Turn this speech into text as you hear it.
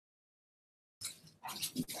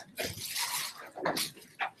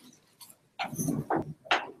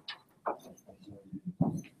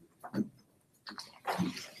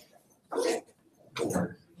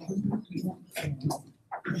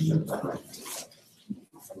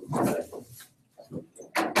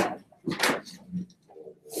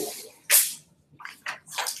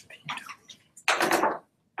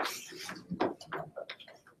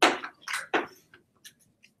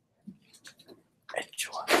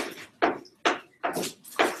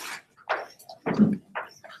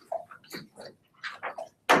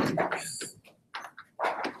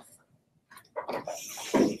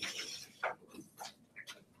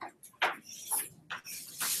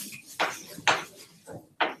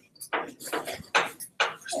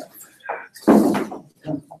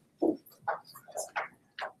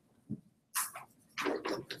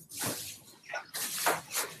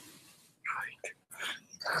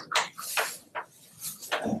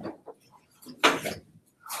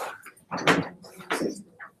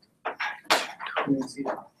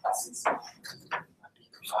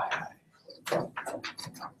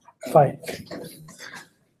Five.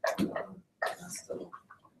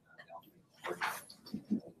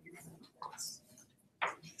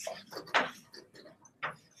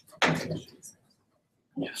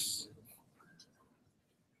 Yes.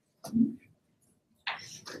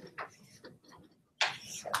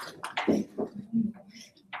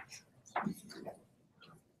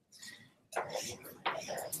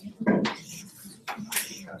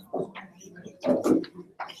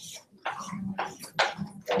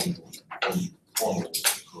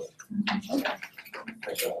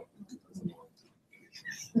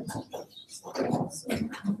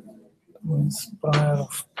 Inspire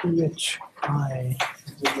of PHI.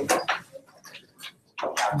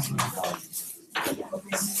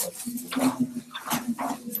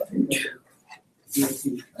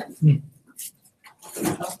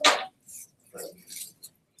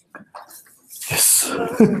 Yes.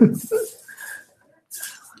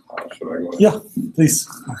 Yeah, please.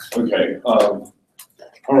 Okay. All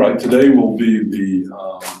right. Today will be the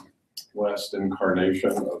last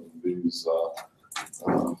incarnation of these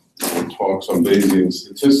talks on Bayesian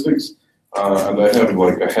statistics, and I have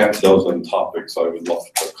like a half dozen topics I would love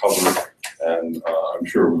to cover, and I'm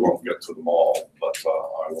sure we won't get to them all, but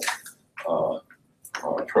I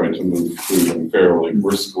will try to move through them fairly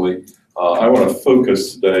briskly. I want to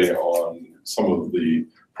focus today on some of the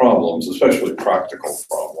problems, especially practical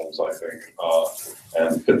problems, I think,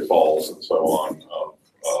 and pitfalls and so on of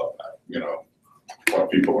what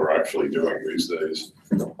people are actually doing these days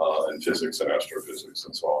in physics and astrophysics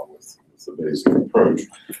and so on with the Bayesian approach.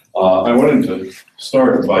 I wanted to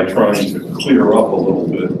start by trying to clear up a little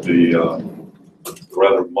bit the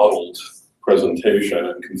rather muddled presentation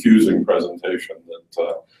and confusing presentation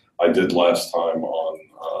that I did last time on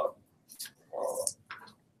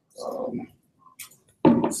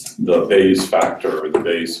the Bayes factor, or the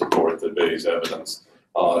Bayes support, the Bayes evidence.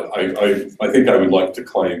 I think I would like to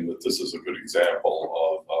claim that this is a good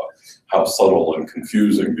example of how subtle and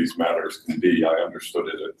confusing these matters can be. I understood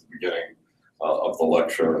it at the beginning of the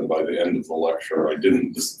lecture, and by the end of the lecture, I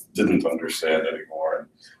didn't understand anymore.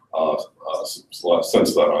 And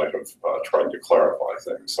since then, I have tried to clarify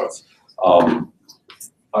things. So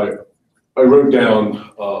I wrote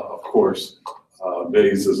down, of course,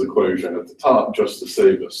 Bayes' equation at the top just to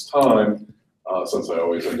save us time, since I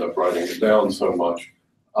always end up writing it down so much.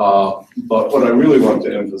 But what I really want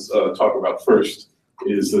to talk about first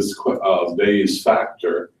is this Bayes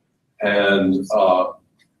factor. And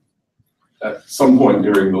at some point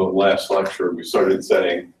during the last lecture, we started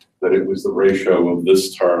saying that it was the ratio of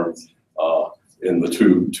this term in the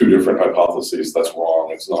two different hypotheses. That's wrong.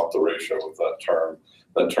 It's not the ratio of that term.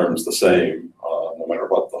 That term's the same, no matter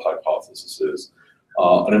what the hypothesis is.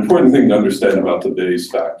 An important thing to understand about the Bayes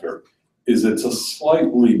factor is it's a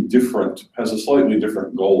slightly different, has a slightly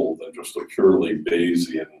different goal than just a purely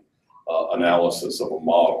Bayesian analysis of a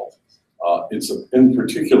model. It's in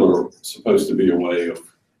particular supposed to be a way of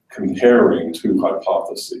comparing two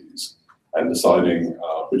hypotheses and deciding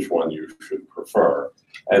which one you should prefer.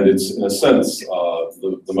 And it's, in a sense,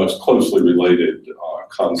 the most closely related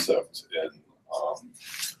concept in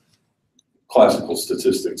classical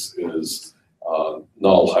statistics is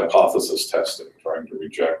null hypothesis testing, trying to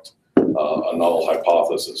reject a null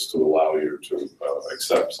hypothesis to allow you to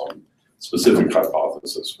accept some specific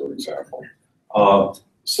hypothesis, for example.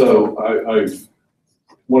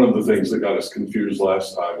 One of the things that got us confused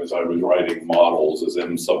last time is I was writing models as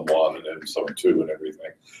M sub 1 and M sub 2 and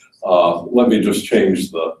everything. Let me just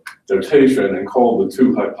change the notation and call the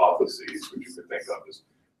two hypotheses, which you could think of as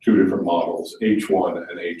two different models, H1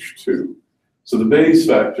 and H2. So the Bayes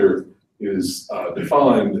factor is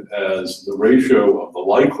defined as the ratio of the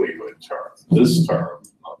likelihood term, this term,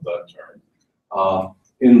 not that term,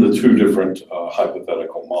 in the two different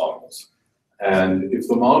hypothetical models. And if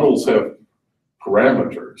the models have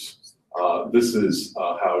parameters, this is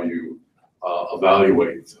how you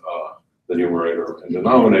evaluate the numerator and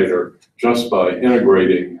denominator just by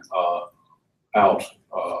integrating out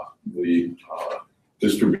the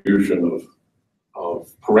distribution of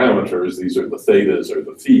parameters. These are the thetas or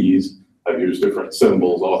the phis. I've used different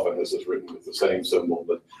symbols. Often this is written with the same symbol,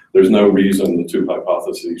 but there's no reason the two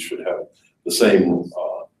hypotheses should have the same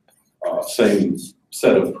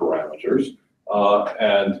set of parameters.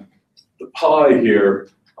 And the pi here,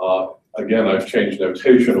 again, I've changed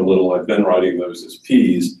notation a little. I've been writing those as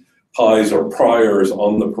p's. Pi's are priors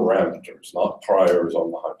on the parameters, not priors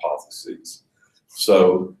on the hypotheses.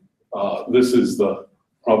 So this is the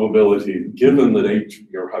probability, given that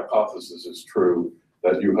your hypothesis is true,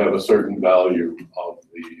 that you have a certain value of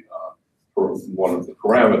for one of the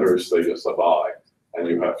parameters, theta sub I, and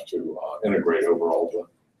you have to integrate over all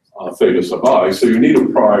the theta sub I. So you need a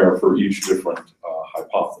prior for each different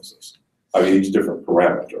hypothesis, each different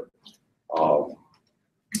parameter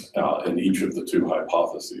in each of the two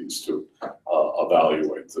hypotheses to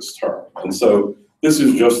evaluate this term. And so this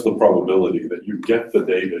is just the probability that you get the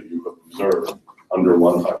data you have observed under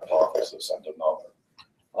one hypothesis and another.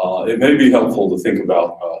 It may be helpful to think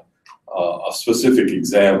about a specific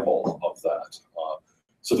example of that.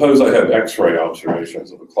 Suppose I have X-ray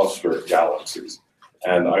observations of a cluster of galaxies,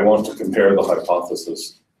 and I want to compare the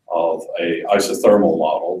hypothesis of an isothermal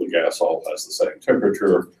model, the gas all has the same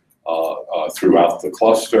temperature throughout the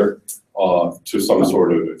cluster, to some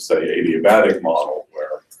sort of, say, adiabatic model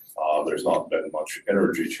where there's not been much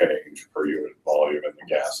energy change per unit volume in the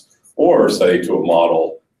gas, or say to a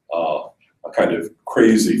model, a kind of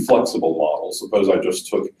crazy flexible model. Suppose I just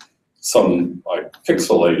took I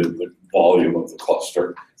pixelated the volume of the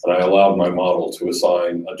cluster, and I allowed my model to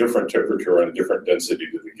assign a different temperature and a different density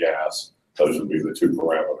to the gas. Those would be the two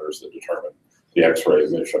parameters that determine the X-ray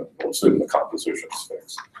emission. We'll assume the composition is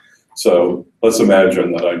fixed. So let's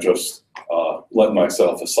imagine that I just let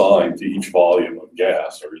myself assign to each volume of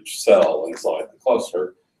gas or each cell inside the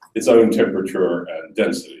cluster its own temperature and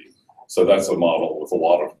density. So that's a model with a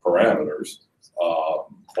lot of parameters,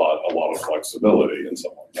 but a lot of flexibility, and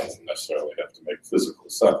someone doesn't necessarily have to make physical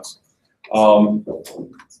sense.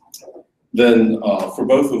 Then for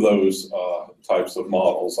both of those types of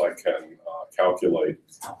models, I can calculate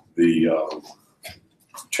the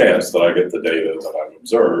chance that I get the data that I've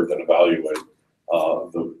observed and evaluate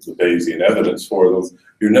the Bayesian evidence for them.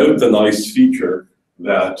 You note the nice feature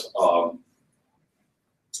that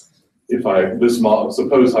this model,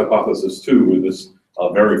 suppose hypothesis 2 with this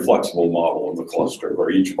very flexible model of the cluster where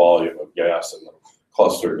each volume of gas in the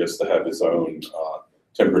cluster gets to have its own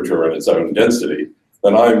temperature and its own density,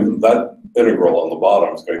 then that integral on the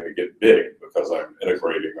bottom is going to get big because I'm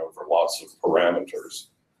integrating over lots of parameters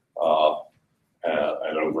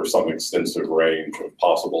and over some extensive range of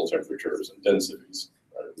possible temperatures and densities,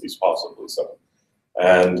 or at least possibly so.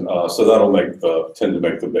 And so that'll tend to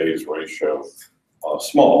make the Bayes ratio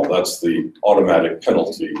small. That's the automatic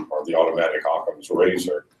penalty, or the automatic Occam's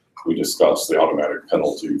razor. We discussed the automatic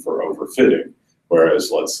penalty for overfitting,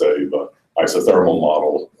 whereas let's say the isothermal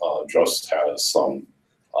model just has some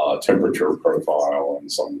temperature profile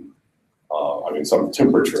and some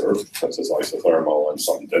temperature, since it's isothermal, and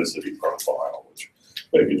some density profile, which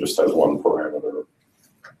maybe just has one parameter,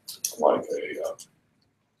 like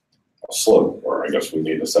a slope, or I guess we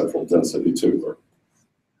need a central density too.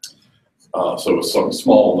 So it's some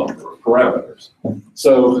small number of parameters.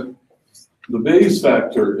 So the Bayes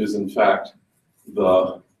factor is in fact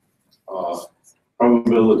the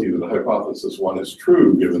probability that the hypothesis 1 is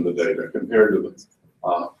true given the data compared to the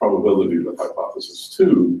probability that hypothesis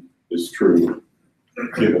 2 is true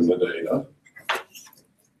given the data.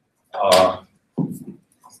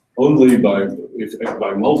 Only by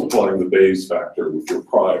multiplying the Bayes factor with your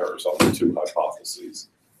priors on the two hypotheses.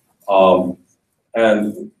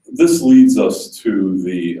 And this leads us to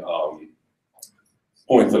the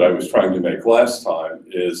point that I was trying to make last time,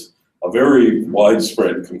 is a very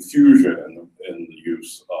widespread confusion in the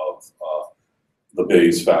use of the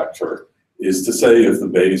Bayes factor, is to say if the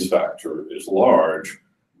Bayes factor is large,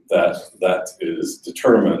 that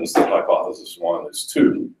determines that hypothesis 1 is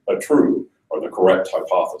true, or the correct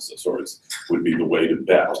hypothesis, or it would be the way to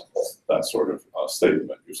bet, that sort of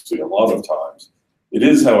statement you see a lot of times. It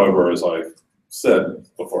is, however, as I said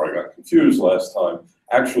before I got confused last time,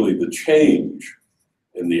 actually the change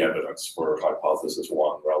in the evidence for hypothesis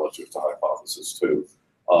 1 relative to hypothesis 2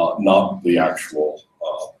 not the actual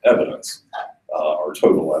evidence or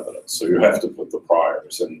total evidence. So you have to put the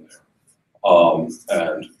priors in there.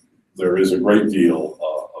 And there is a great deal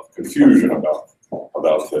of confusion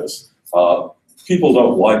about this. People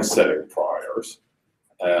don't like setting priors,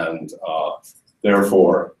 and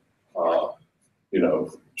therefore,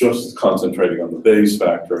 just concentrating on the Bayes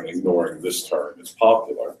factor and ignoring this term is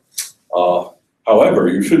popular. However,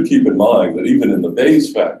 you should keep in mind that even in the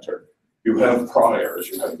Bayes factor, you have priors,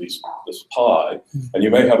 you have this pi, and you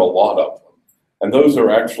may have a lot of them. And those are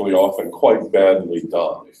actually often quite badly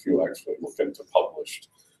done if you actually look into published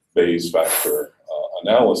Bayes factor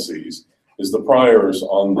analyses, is the priors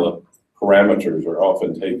on the parameters are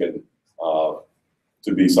often taken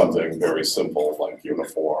to be something very simple like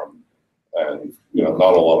uniform, and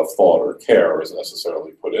not a lot of thought or care is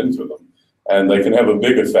necessarily put into them. And they can have a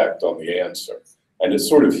big effect on the answer. And it's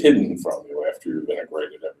sort of hidden from you after you've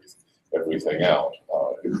integrated everything out.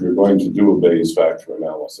 If you're going to do a Bayes factor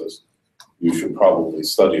analysis, you should probably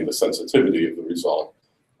study the sensitivity of the result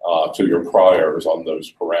to your priors on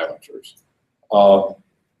those parameters.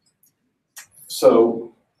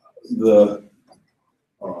 So the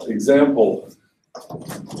example,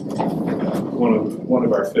 one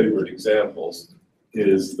of our favorite examples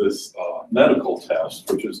is this medical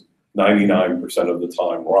test, which is 99% of the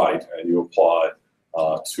time right, and you apply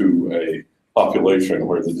to a population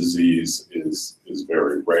where the disease is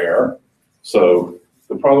very rare. So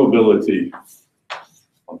the probability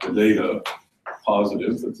of the data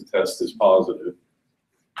positive, that the test is positive,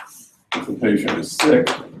 if the patient is sick,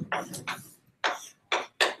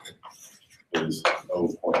 is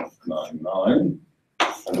 0.99,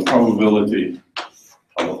 and the probability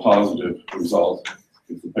of a positive result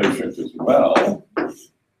if the patient is well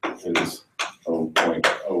is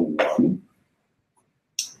 0.01.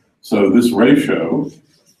 So this ratio,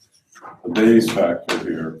 the Bayes factor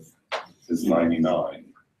here, is 99.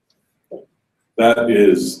 That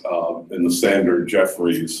is in the standard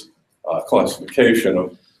Jeffreys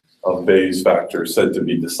classification of Bayes factors said to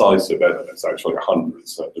be decisive evidence, actually 100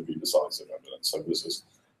 said to be decisive evidence. So this is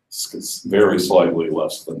very slightly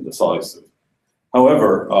less than decisive.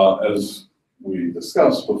 However, as we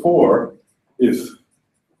discussed before, if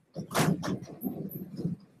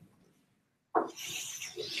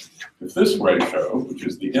this ratio, which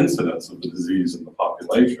is the incidence of the disease in the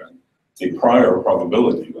population, a prior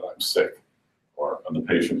probability that I'm sick, or the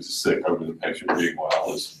patient is sick over the patient being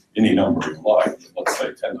well, is any number you like, let's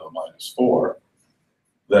say 10 to the minus 4,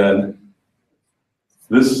 then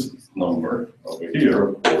this number over here,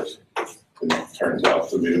 of course, it turns out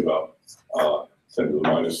to be about 10 to the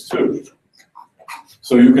minus 2.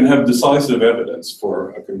 So you can have decisive evidence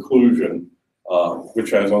for a conclusion which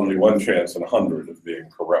has only one chance in 100 of being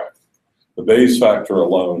correct. The Bayes factor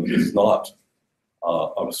alone is not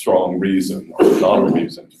a strong reason, or not a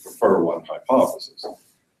reason to prefer one hypothesis.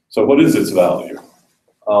 So what is its value?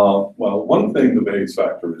 Well, one thing the Bayes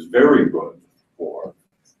factor is very good for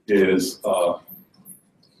is what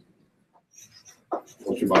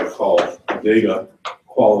you might call data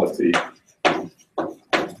quality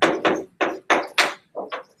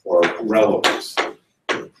or relevance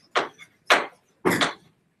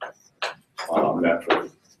metric.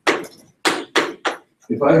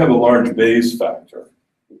 If I have a large Bayes factor,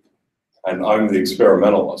 and I'm the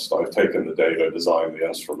experimentalist, I've taken the data, designed the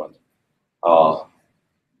instrument,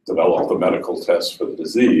 developed the medical test for the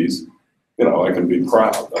disease, I can be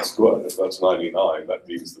proud. That's good. If that's 99, that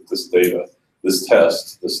means that this data, this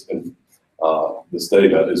test, this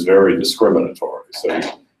data is very discriminatory. So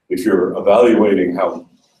if you're evaluating how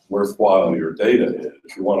worthwhile your data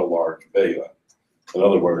is, you want a large beta. In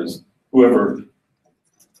other words, whoever,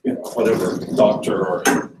 whatever doctor or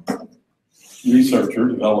researcher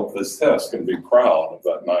developed this test can be proud of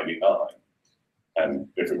that 99. And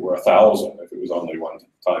if it were 1,000, if it was only one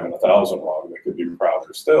time in 1,000 wrong, they could be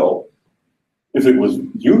prouder still. If it was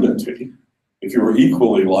unity, if you were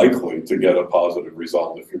equally likely to get a positive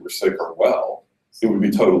result if you were sick or well, it would be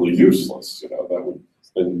totally useless. That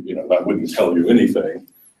wouldn't tell you anything,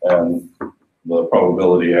 and the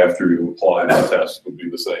probability after you apply the test would be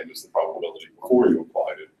the same as the probability before you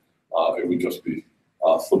applied it. It would just be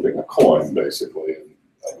flipping a coin, basically, and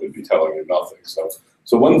that would be telling you nothing.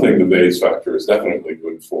 So one thing the Bayes factor is definitely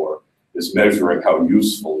good for is measuring how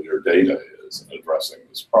useful your data is in addressing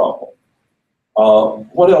this problem.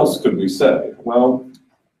 What else could we say? Well,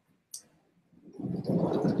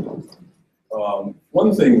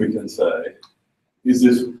 one thing we can say is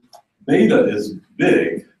if beta is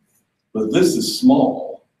big, but this is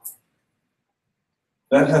small,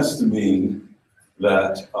 that has to mean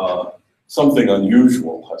that something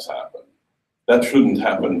unusual has happened. that shouldn't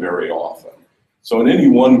happen very often. So in any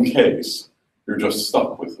one case, you're just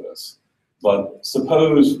stuck with this. But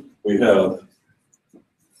suppose we have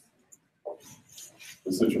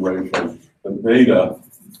the situation that beta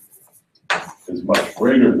is much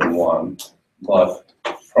greater than 1, but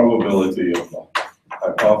probability of the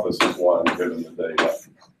hypothesis 1 given the data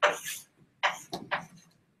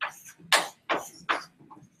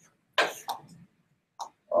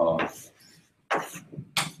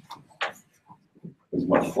is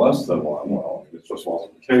much less than 1. Well, it's just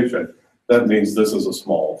multiplication. That means this is a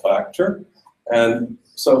small factor. And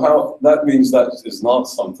so that means that is not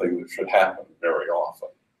something that should happen very often.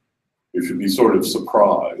 You should be sort of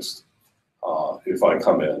surprised if I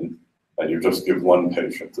come in and you just give one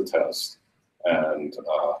patient the test and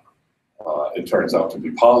it turns out to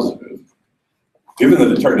be positive. Given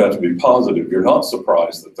that it turned out to be positive, you're not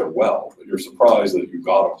surprised that they're well, but you're surprised that you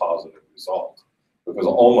got a positive result, because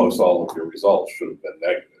almost all of your results should have been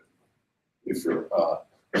negative. If you're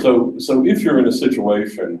so if you're in a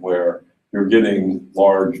situation where you're getting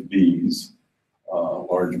large B's,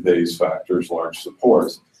 large Bayes factors, large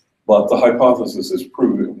supports, but the hypothesis is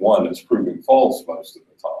proving false most of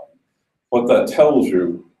the time. What that tells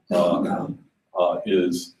you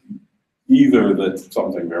is either that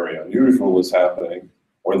something very unusual is happening,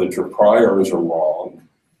 or that your priors are wrong.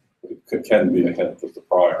 It can be a hint that the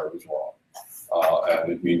prior is wrong,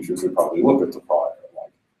 and it means you should probably look at the prior.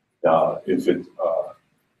 Like if it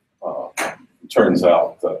turns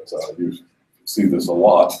out that you see this a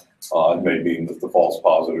lot, it may mean that the false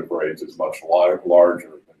positive rate is much larger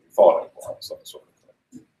than you thought it was, that sort of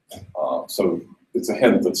thing. So it's a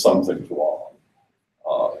hint that something's wrong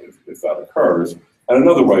if that occurs. And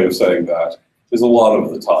another way of saying that is a lot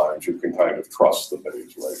of the times you can kind of trust the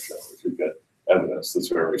Bayes ratio. If you get evidence that's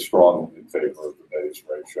very strong in favor of the Bayes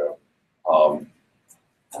ratio,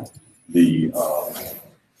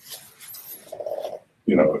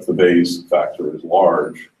 if the Bayes factor is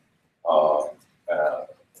large,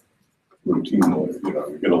 routinely,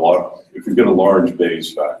 you get a lot. If you get a large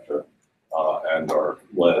Bayes factor and are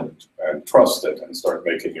led and trust it and start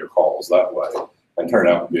making your calls that way, and turn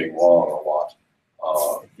out being wrong a lot,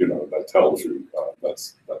 that tells you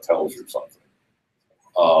that tells you something.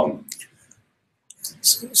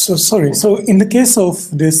 So sorry. So in the case of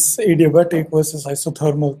this adiabatic versus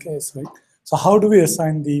isothermal case, right? So how do we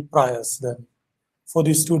assign the priors then for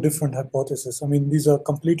these two different hypotheses? I mean, these are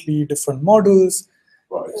completely different models.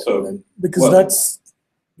 Right. So because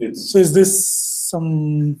so is this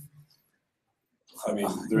some? I mean,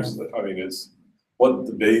 it's what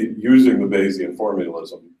using the Bayesian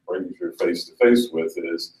formalism brings you face to face with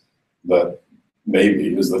is that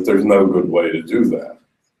there's no good way to do that.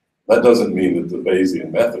 That doesn't mean that the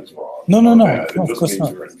Bayesian method's wrong. No. It just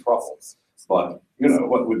means you're in trouble. But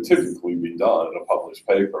what would typically be done in a published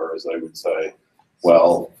paper is they would say,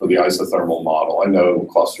 well, for the isothermal model, I know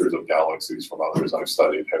clusters of galaxies from others I've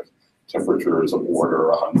studied have temperatures of order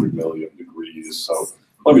 100 million degrees. So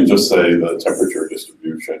let me just say the temperature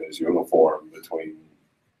distribution is uniform between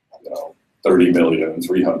 30 million and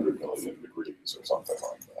 300 million degrees or something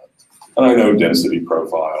like that. And I know density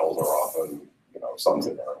profiles are often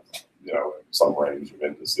something some range of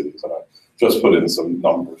indices, and I just put in some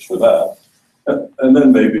numbers for that. And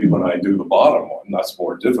then maybe when I do the bottom one, that's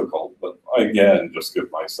more difficult, but I again just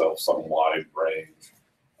give myself some wide range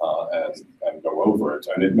and go over it.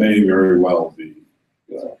 And it may very well be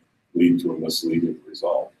lead to a misleading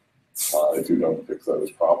result if you don't pick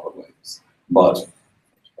those properly. But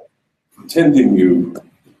pretending you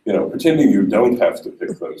don't have to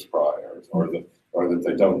pick those priors or that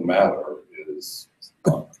they don't matter is.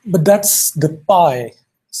 But that's the pi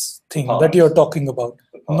thing that you're talking about,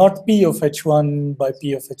 not P of H1 by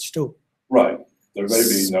P of H2. Right. There may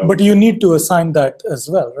be no. But you need to assign that as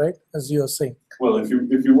well, right? As you're saying. Well, if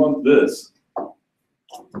you want this,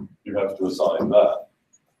 you have to assign that.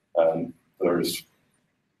 And there's,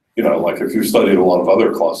 like if you studied a lot of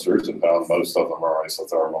other clusters and found most of them are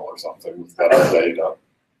isothermal or something with better data,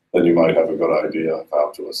 then you might have a good idea of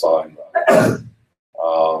how to assign that.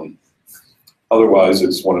 Otherwise,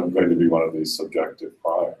 it's going to be one of these subjective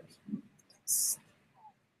priors.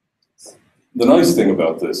 The nice thing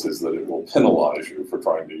about this is that it will penalize you for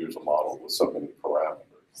trying to use a model with so many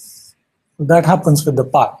parameters. That happens with the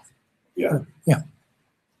pi. Yeah. Yeah.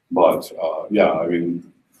 But I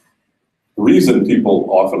mean, the reason people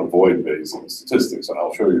often avoid Bayesian statistics, and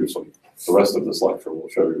I'll show you the rest of this lecture will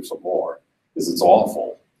show you some more, is it's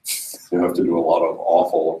awful. You have to do a lot of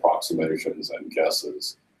awful approximations and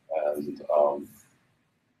guesses and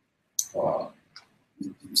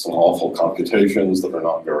some awful computations that are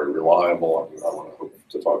not very reliable. I want to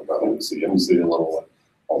to talk about MCMC a little, and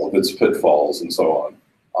all of its pitfalls and so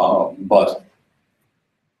on. But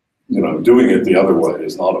doing it the other way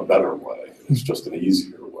is not a better way. It's just an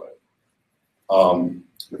easier way.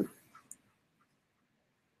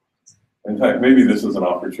 In fact, maybe this is an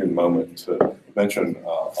opportune moment to mention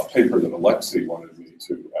a paper that Alexei wanted me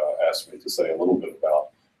to ask me to say a little bit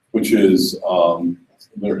about, which is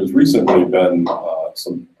there has recently been a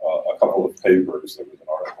couple of papers. There was an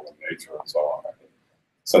article in Nature and so on. I can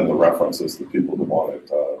send the references to people who want it.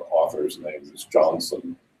 Author's name is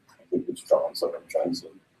Johnson. I think it's Johnson or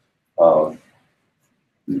Jensen.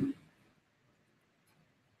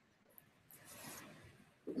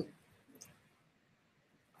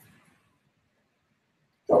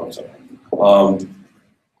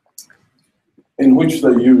 In which they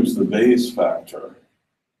use the Bayes factor,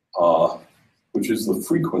 which is the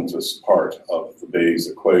frequentist part of the Bayes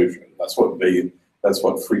equation. That's what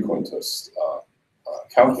frequentists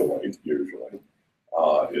calculate usually,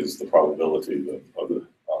 is the probability of the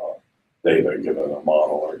data given a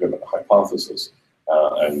model or given a hypothesis,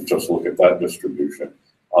 and just look at that distribution.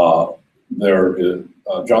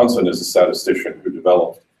 Johnson is a statistician who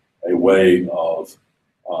developed a way of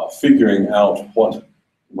figuring out what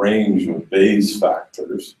range of Bayes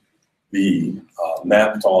factors be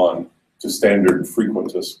mapped on to standard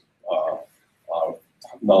frequentist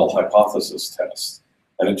null hypothesis tests.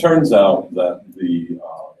 And it turns out that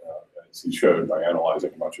as he showed by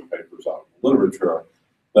analyzing a bunch of papers out in the literature,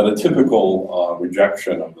 that a typical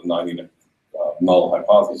rejection of the null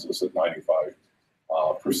hypothesis at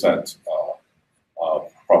 95%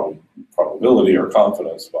 probability or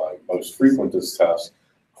confidence by most frequentist tests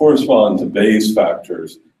correspond to Bayes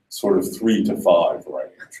factors, sort of 3 to 5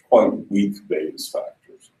 range, quite weak Bayes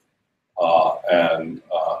factors, and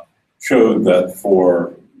showed that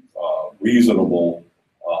for reasonable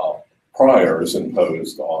priors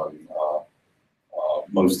imposed on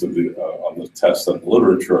most of on the tests and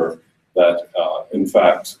literature, that in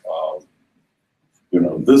fact,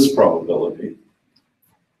 this probability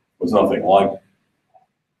was nothing like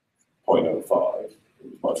 0.05. It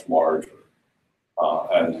was much larger.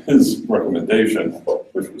 And his recommendation,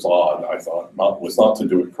 which was odd, I thought, was not to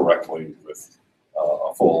do it correctly with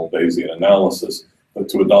a full Bayesian analysis, but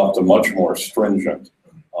to adopt a much more stringent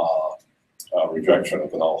rejection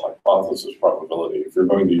of the null hypothesis probability. If you're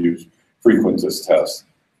going to use frequentist tests,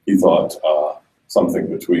 he thought something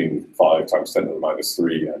between 5 times 10 to the minus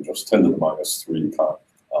 3 and just 10 to the minus 3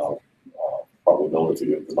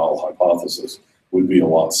 probability of the null hypothesis would be a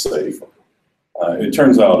lot safer. It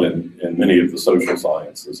turns out in many of the social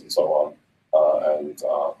sciences and so on, and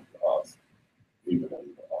even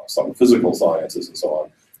in some physical sciences and so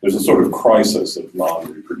on, there's a sort of crisis of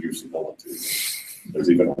non-reproducibility. There's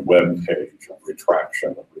even a web page of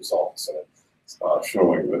retraction of results, and it's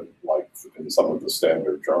showing that, like in some of the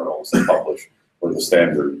standard journals that publish, where the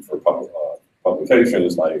standard for publication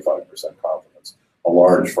is 95% confidence, a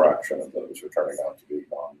large fraction of those are turning out to be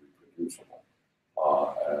non-reproducible.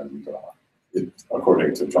 It,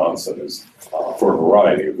 according to Johnson, is for a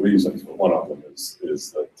variety of reasons, but one of them is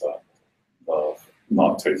that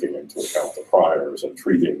not taking into account the priors and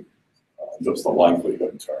treating just the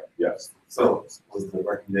likelihood term. Yes. So was the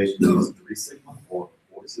recommendation to use 3 sigma or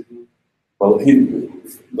 4 sigma? Well,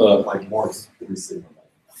 Like Morse 3 sigma.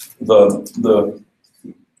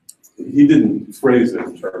 He didn't phrase it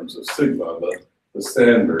in terms of sigma, but the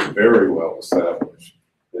standard, very well established,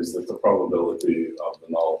 is that the probability of the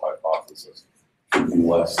null hypothesis should be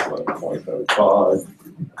less than 0.05.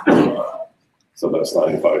 So that's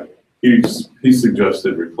 95. He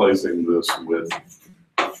suggested replacing this with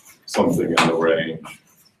something in the range,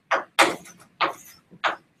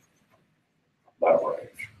 that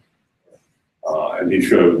range. And he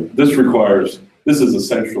showed this is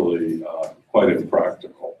essentially quite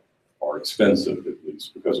impractical, or expensive at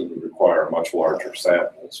least, because it would require much larger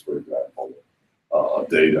samples, for example,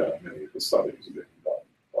 data, many of the studies being done.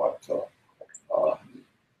 But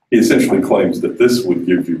he essentially claims that this would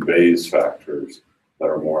give you Bayes factors that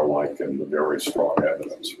are more like in the very strong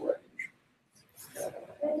evidence range.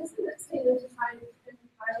 And isn't it saying that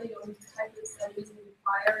entirely on the type of studies and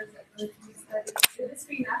priors that go to these studies? Should this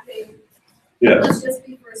be mapping? Yes. Let's just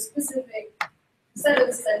be for a specific set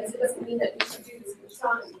of studies. It doesn't mean that we should do this for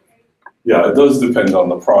astronomy, right? Yeah, it does depend on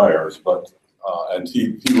the priors, but and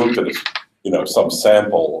he looked at some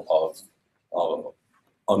sample of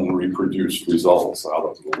unreproduced results out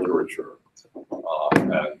of the literature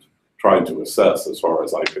and tried to assess, as far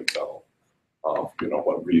as I could tell,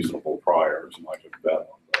 what reasonable priors might have been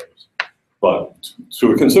on those. But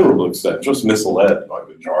to a considerable extent, just misled by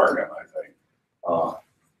the jargon, I think.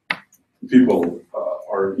 People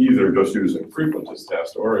are either just using frequentist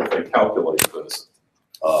test, or if they calculate this,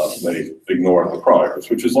 they ignore the priors,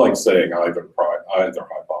 which is like saying either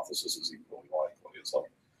hypothesis is equally likely. It's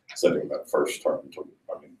like setting that first term to,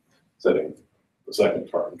 setting the second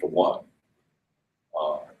term to 1.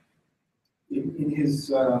 In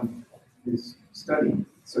his study,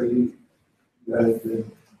 so the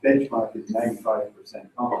benchmark is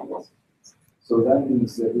 95% confidence. So that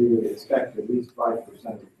means that we would expect at least 5%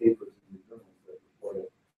 of papers in the journals that report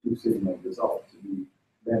a 2 sigma result to be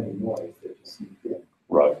random noise that just sneak in.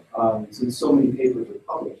 Right. Since so many papers are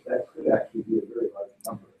published, that could actually be a very large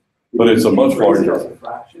number. But it's a much larger. As a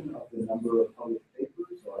fraction of the number of published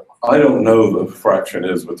papers, or I don't know the fraction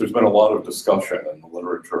is, but there's been a lot of discussion in the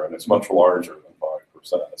literature, and it's much larger than 5%.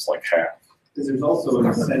 It's like half. because there's also an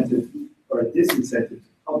incentive or a disincentive to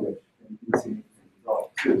publish in insignificant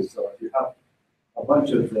results too. So if you have a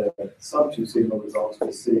bunch of the sub 2 sigma results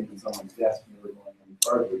just sitting in someone's desk and never going any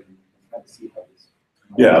farther, you can kind of see how this.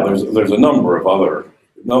 Yeah, there's a number of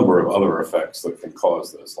other effects that can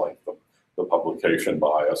cause this, like the publication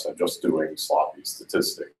bias and just doing sloppy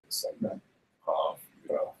statistics and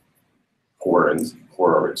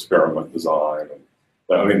poor experiment design.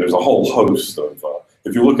 And, I mean, there's a whole host of.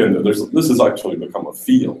 If you look into this has actually become a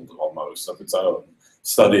field almost of its own,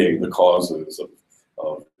 studying the causes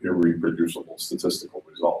of irreproducible statistical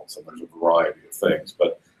results, and there's a variety of things.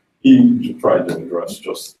 But he tried to address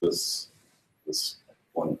just this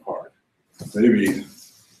one part. Maybe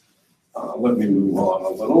let me move on a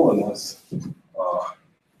little, unless.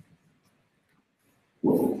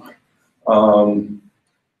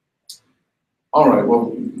 All right.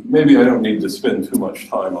 Well, maybe I don't need to spend too much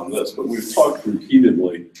time on this, but we've talked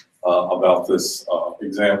repeatedly about this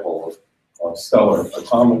example of stellar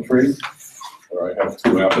photometry, where I have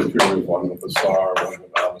 2 apertures, one with a star, one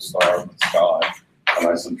without a star, with the sky, and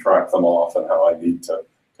I subtract them off, and how I need to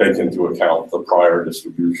take into account the prior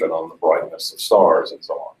distribution on the brightness of stars and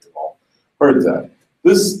so on. You've all heard that.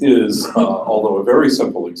 This is, although a very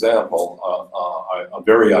simple example, a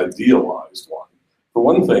very idealized one. For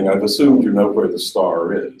one thing, I've assumed you know where the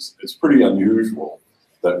star is. It's pretty unusual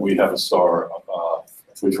that we have a star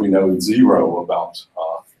which we know 0 about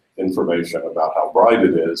information about how bright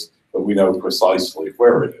it is, but we know precisely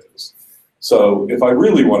where it is. So if I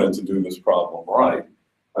really wanted to do this problem right,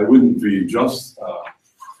 I wouldn't be just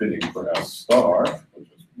fitting for S star, which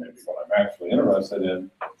is maybe what I'm actually interested in.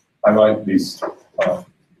 I might be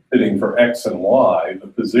fitting for X and Y, the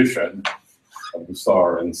position of the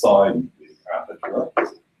star inside aperture.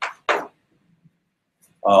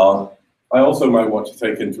 I also might want to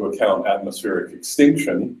take into account atmospheric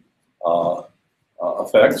extinction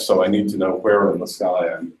effects, so I need to know where in the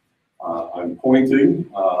sky I'm pointing,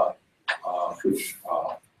 which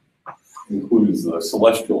includes the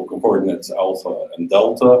celestial coordinates alpha and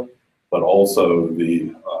delta, but also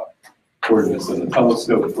the coordinates in the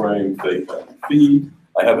telescope frame, theta and phi.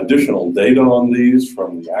 I have additional data on these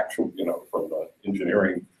from the actual, from the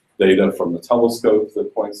engineering data from the telescope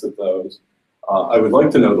that points at those. I would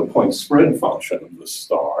like to know the point spread function of the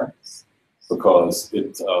star, because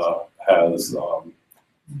it has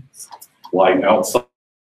light outside.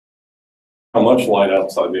 How much light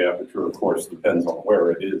outside the aperture, of course, depends on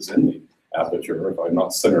where it is in the aperture. If I'm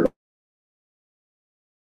not centered.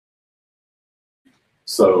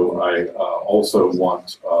 So I also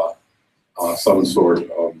want some sort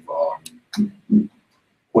of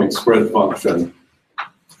point spread function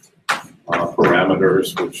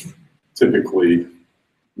parameters, which typically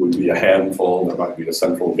would be a handful. There might be a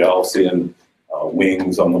central Gaussian,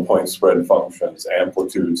 wings on the point spread functions,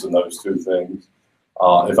 amplitudes, and those 2 things.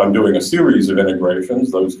 If I'm doing a series of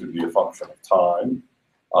integrations, those could be a function of time.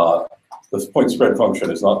 The point spread function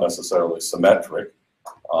is not necessarily symmetric,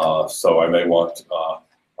 so I may want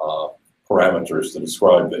parameters to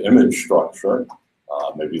describe the image structure.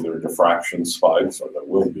 Maybe there are diffraction spikes, or there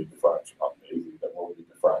will be diffraction, not maybe, there will be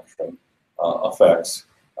diffraction effects,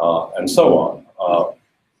 and so on.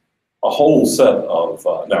 A whole set of,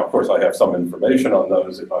 now of course I have some information on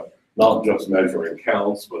those if I'm not just measuring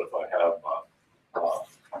counts, but if I have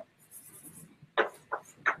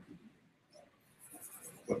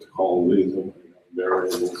what to call these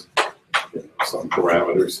variables, some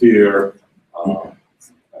parameters here, and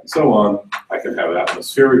so on. I can have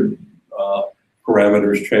atmospheric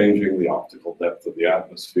parameters changing, the optical depth of the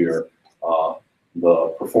atmosphere,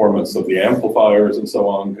 the performance of the amplifiers and so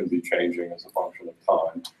on can be changing as a function of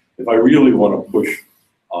time. If I really want to push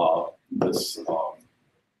this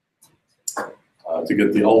to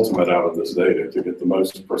get the ultimate out of this data, to get the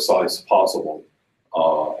most precise possible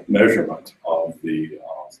measurement of the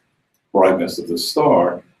brightness of the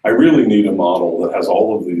star, I really need a model that has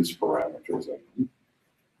all of these parameters in them.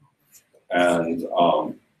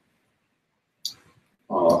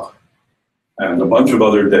 And a bunch of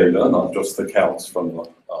other data, not just the counts from the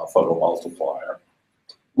photomultiplier.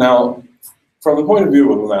 Now, from the point of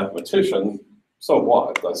view of a mathematician, so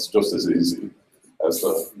what? That's just as easy as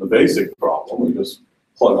the basic problem. We just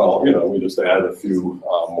plug all, we just add a few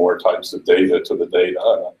more types of data to the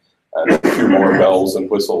data and a few more bells and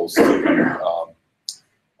whistles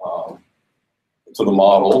to the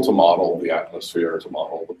model, to model the atmosphere, to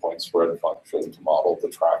model the point spread function, to model the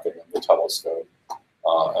tracking of the telescope,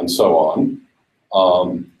 and so on.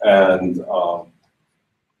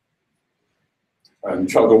 And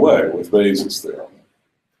chug away with Bayes' theorem.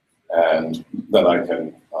 And then I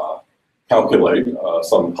can calculate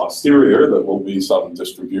some posterior that will be some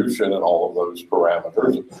distribution in all of those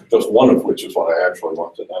parameters, just one of which is what I actually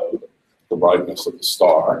want to know, the brightness of the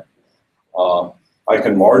star. I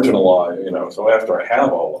can marginalize, so after I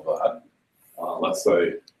have all of that, let's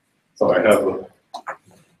say, so I have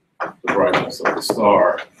the brightness of the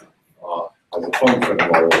star as a function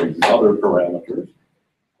of all of these other parameters,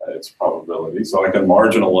 its probability, so I can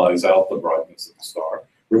marginalize out the brightness of the star.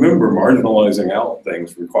 Remember, marginalizing out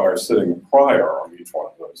things requires setting a prior on each one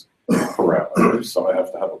of those parameters, so I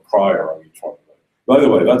have to have a prior on each one of them. By the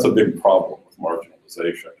way, that's a big problem with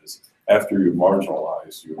marginalization, is after you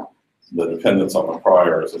marginalize, the dependence on the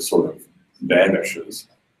priors is sort of vanishes.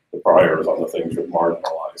 The priors on the things you've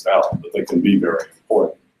marginalized out, but they can be very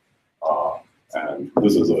important. And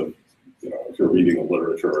this is if you're reading the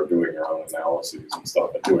literature or doing your own analyses and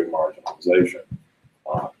stuff and doing marginalization,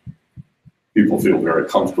 people feel very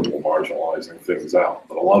comfortable marginalizing things out,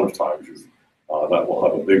 but a lot of times that will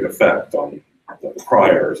have a big effect on the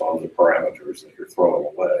priors on the parameters that you're throwing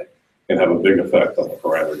away, can have a big effect on the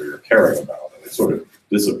parameter you're caring about, and it sort of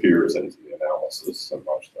disappears into the analysis and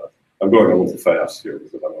much stuff. I'm going a little fast here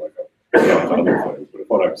because I'm going to go on to other things, but if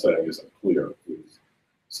what I'm saying isn't clear, please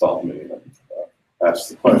stop me and ask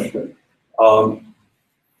the question.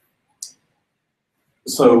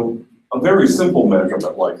 So a very simple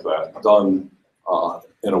measurement like that, done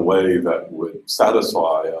in a way that would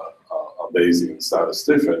satisfy a Bayesian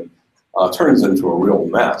statistician, turns into a real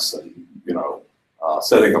mess. And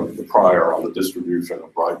setting up the prior on the distribution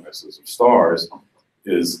of brightnesses of stars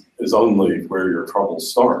is only where your trouble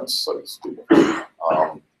starts, so to speak.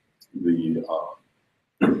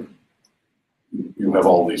 You have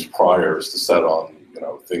all these priors to set on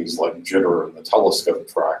things like jitter and the telescope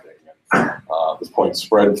tracking, and the point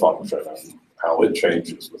spread function and how it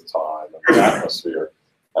changes with time, and the atmosphere,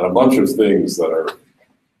 and a bunch of things that are,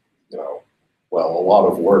 well, a lot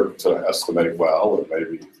of work to estimate well, and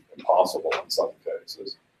maybe impossible in some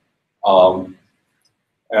cases.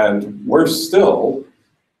 And we're still,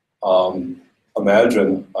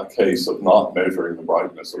 imagine a case of not measuring the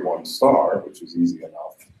brightness of one star, which is easy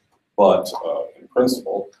enough, but in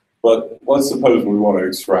principle. But let's suppose we want to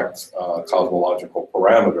extract cosmological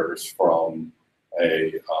parameters from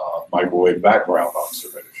a microwave background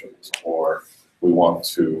observations, or we want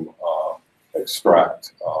to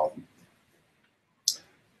extract,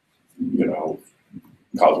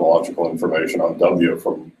 cosmological information on W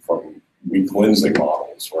from weak lensing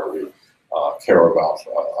models, where we care about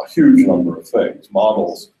a huge number of things.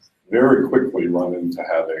 Models very quickly run into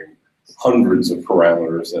having hundreds of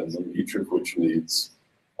parameters in them, each of which needs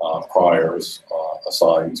priors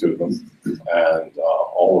assigned to them, and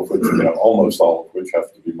all of which, almost all of which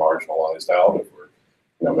have to be marginalized out if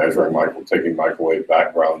we're, measuring, taking microwave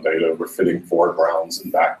background data, we're fitting foregrounds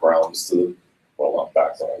and backgrounds to the, well, not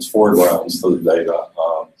backgrounds, foregrounds to the data,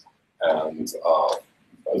 and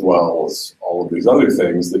as well as all of these other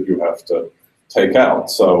things that you have to take out.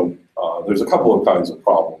 So there's a couple of kinds of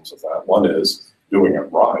problems with that. One is doing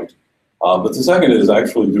it right. But the second is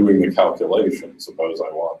actually doing the calculation. Suppose I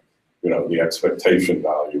want, the expectation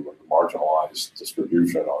value of the marginalized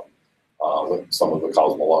distribution on some of the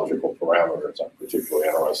cosmological parameters. I'm particularly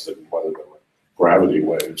interested in whether there were gravity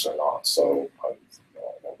waves or not. So I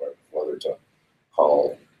don't know whether to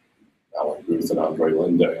call Alan Guth and Andre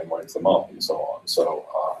Linde and wake them up and so on. So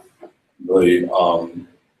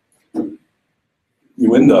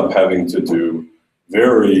you end up having to do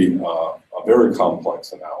a very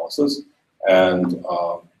complex analysis, and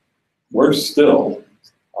we're still,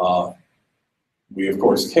 we of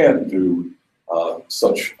course can't do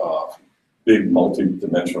such big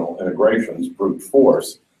multi-dimensional integrations brute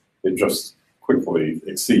force. It just quickly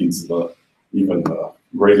exceeds even the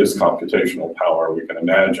greatest computational power we can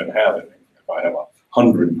imagine having. If I have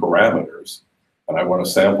 100 parameters and I want to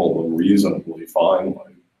sample them reasonably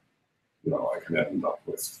finely, I can end up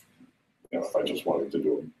with if I just wanted to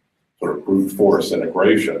do a sort of brute force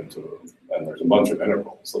integration and there's a bunch of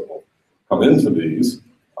integrals that will come into these,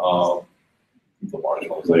 the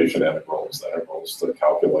marginalization integrals, the integrals to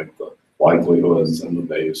calculate the likelihoods and the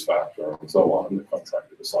Bayes factor and so on, if I'm trying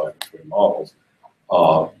to decide between models.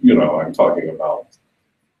 I'm talking about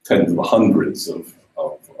tens of hundreds of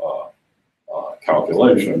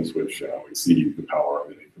calculations, which exceed the power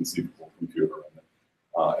of any conceivable computer in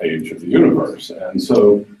the age of the universe. And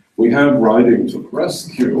so we have riding to the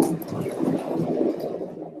rescue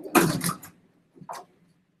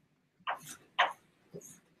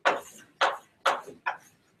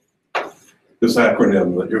this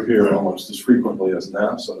acronym that you hear almost as frequently as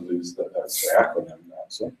NASA, that's the acronym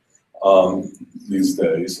NASA, these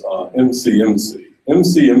days, MCMC.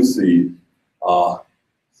 MCMC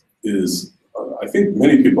is, I think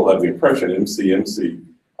many people have the impression MCMC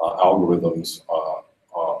algorithms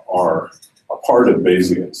are a part of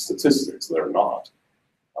Bayesian statistics. They're not.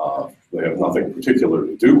 They have nothing particular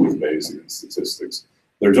to do with Bayesian statistics.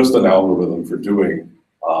 They're just an algorithm for doing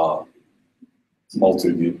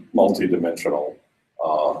multi-dimensional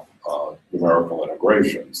numerical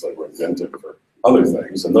integrations that were invented for other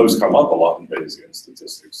things, and those come up a lot in Bayesian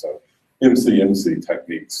statistics. So MCMC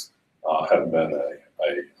techniques have been a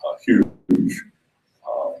huge,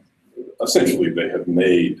 essentially they have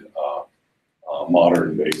made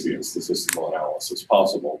modern Bayesian statistical analysis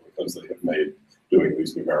possible because they have made doing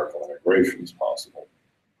these numerical integrations possible.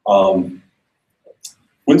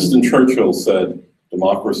 Winston Churchill said,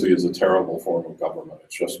 "Democracy is a terrible form of government.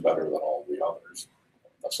 It's just better than all the others."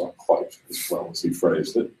 That's not quite as well as he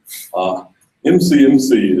phrased it.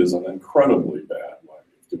 MCMC is an incredibly bad way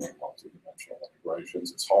of doing multidimensional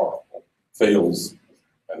integrations. It's horrible, fails,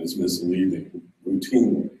 and is misleading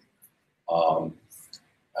routinely.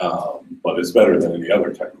 But it's better than any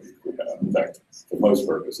other technique we have. In fact, for most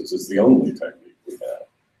purposes, it's the only technique we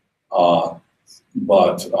have.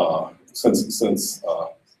 Since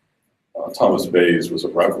Thomas Bayes was a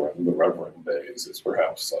reverend, the Reverend Bayes, it's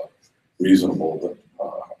perhaps reasonable that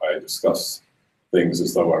I discuss things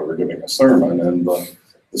as though I were giving a sermon. And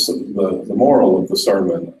the moral of the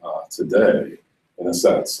sermon today, in a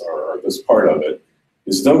sense, or this part of it,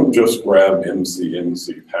 is don't just grab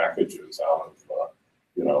MCMC packages out of,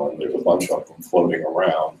 and there's a bunch of them floating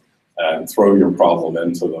around, and throw your problem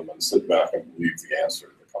into them and sit back and believe the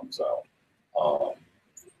answer that comes out.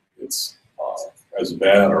 It's as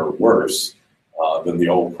bad or worse than the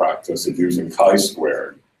old practice of using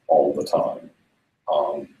chi-squared all the time,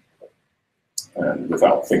 and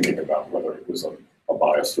without thinking about whether it was a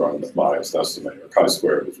biased or unbiased estimator.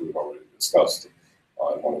 Chi-squared, as we've already discussed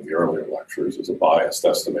in one of the earlier lectures, is a biased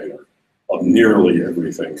estimator of nearly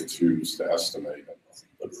everything that's used to estimate in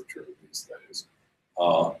the literature these days.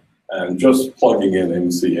 And just plugging in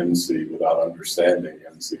MCMC without understanding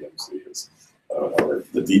MCMC is, or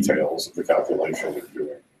the details of the calculation you're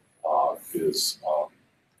doing, is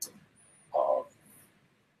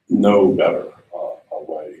no better a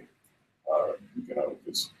way,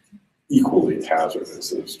 it's equally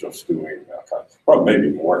hazardous as just doing, probably maybe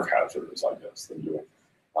more hazardous, I guess, than doing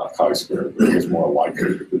chi-squared. It's more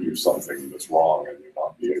likely to produce something that's wrong and you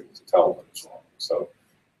not be able to tell that it's wrong. So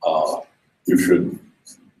you should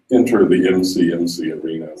enter the MCMC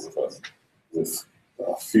arena with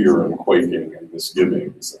fear and quaking and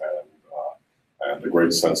misgivings and a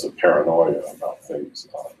great sense of paranoia about things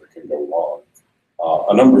that can go wrong.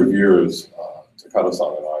 A number of years,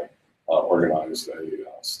 Takada-san and I organized a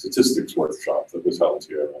statistics workshop that was held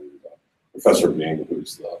here, and Professor Bing,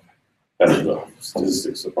 who's the head of the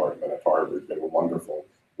statistics department at Harvard, gave a wonderful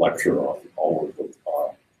lecture on all of the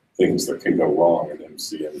things that can go wrong in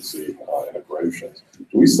MCMC integrations.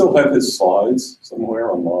 Do we still have his slides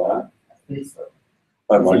somewhere online? I think so.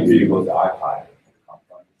 That might be, Go to iPad.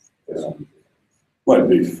 yeah, might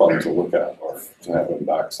be fun to look at or to have him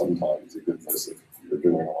back sometime to get this if you're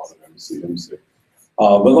doing a lot of MCMC.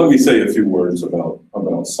 But let me say a few words about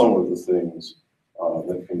some of the things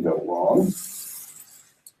that can go wrong.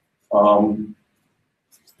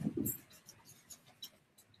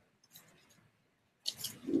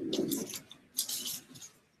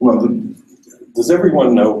 Well, does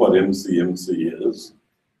everyone know what MCMC is?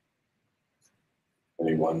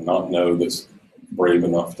 Anyone not know that's brave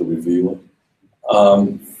enough to reveal it?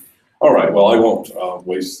 All right, well, I won't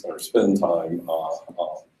waste or spend time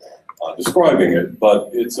describing it, but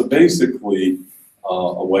it's basically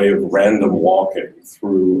a way of random walking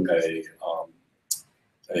through a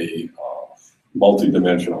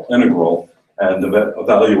multi-dimensional integral and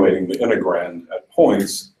evaluating the integrand at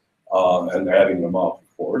points and adding them up,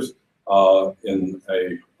 of course, in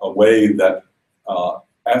a way that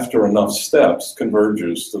after enough steps,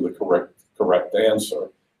 converges to the correct answer.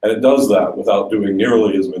 And it does that without doing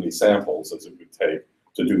nearly as many samples as it would take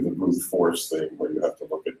to do the brute force thing, where you have to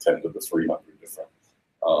look at 10 to the 300 different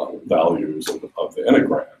values of the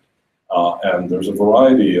integrand. And there's a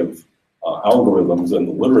variety of algorithms in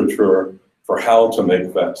the literature for how to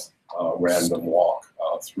make that random walk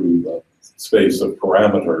through the space of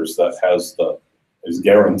parameters that is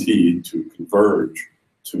guaranteed to converge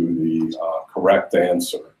to the correct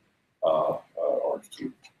answer, or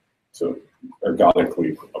to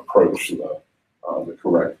ergodically approach the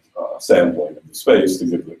correct sampling of the space to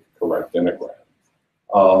give the correct integrand.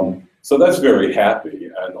 So that's very happy,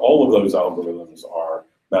 and all of those algorithms are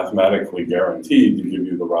mathematically guaranteed to give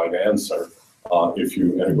you the right answer if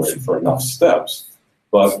you integrate for enough steps.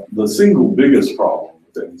 But the single biggest problem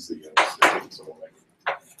with NCS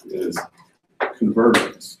is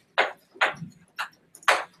convergence.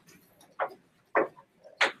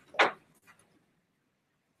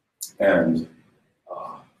 And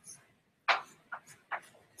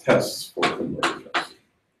tests for convergence.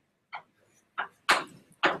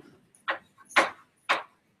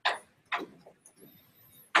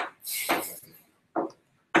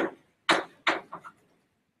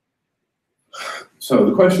 So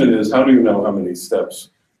the question is, how do you know how many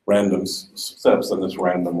random steps in this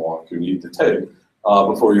random walk you need to take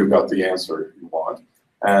before you've got the answer you want?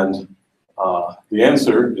 And the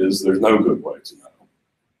answer is there's no good way to know.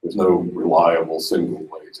 There's no reliable single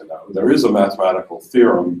way to know. There is a mathematical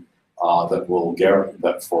theorem that will guarantee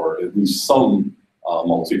that for at least some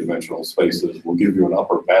multidimensional spaces will give you an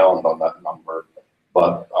upper bound on that number,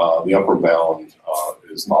 but the upper bound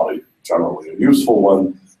is not generally a useful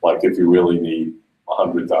one. Like if you really need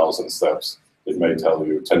 100,000 steps, it may tell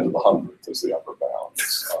you 10 to the 100th is the upper bound.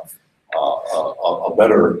 It's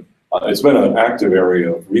it's been an active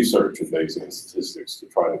area of research in Bayesian statistics to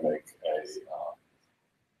try to make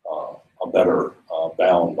a better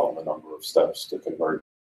bound on the number of steps to convert.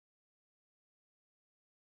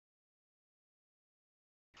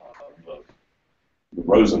 The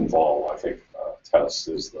Rosenthal, I think, test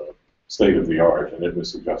is the state of the art, and it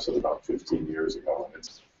was suggested about 15 years ago, and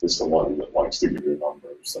it's the one that likes to give you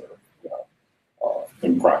numbers that are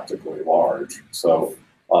impractically large. So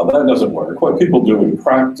that doesn't work. What people do in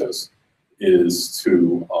practice is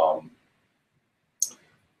to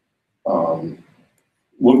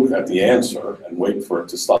look at the answer and wait for it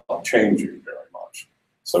to stop changing very much.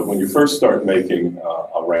 So when you first start making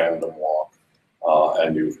a random walk,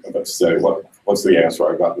 and you say, what's the answer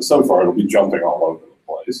I've gotten so far, it'll be jumping all over the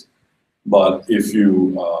place. But if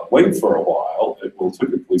you wait for a while, it will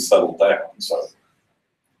typically settle down. So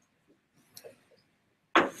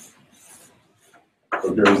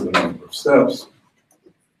here's the number of steps.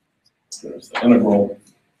 There's the integral.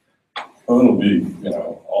 Oh, it'll be,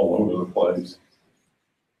 all over the place.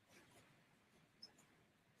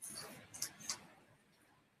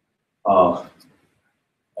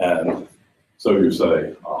 And so you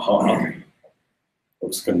say,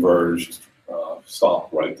 it's converged,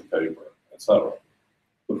 stop, write the paper, etc.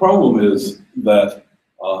 The problem is that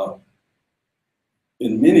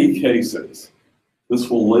in many cases, this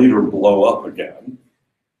will later blow up again,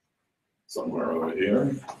 somewhere over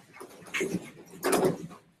here,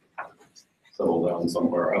 settle down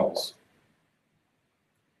somewhere else.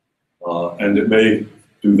 And it may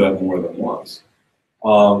do that more than once.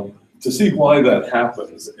 To see why that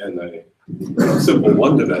happens in a simple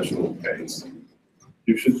one-dimensional case,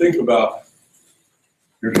 you should think about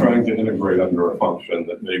you're trying to integrate under a function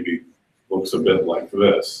that maybe looks a bit like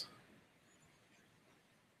this.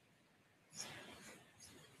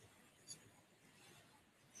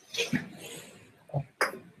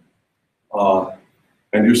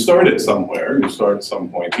 And you start it somewhere. You start at some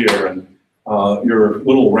point here, and your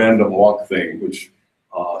little random walk thing, which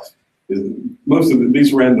is most of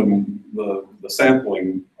these random, the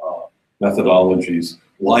sampling methodologies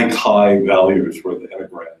like high values where the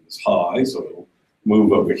integrand is high, so it'll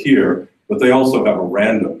move over here, but they also have a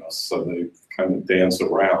randomness, so they kind of dance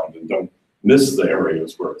around and don't miss the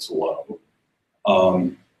areas where it's low.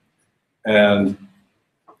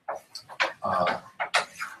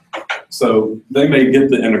 So they may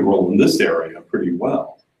get the integral in this area pretty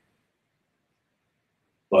well,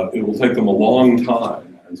 but it will take them a long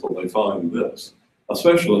time until they find this,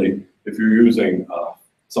 especially if you're using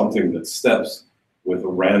something that steps with a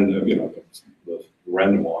random, the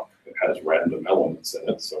random walk that has random elements in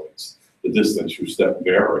it, so it's the distance you step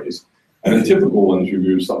varies. And in typical ones, you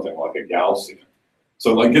use something like a Gaussian.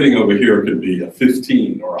 So like getting over here could be a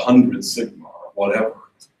 15 or 100 sigma or whatever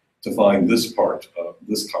to find this part of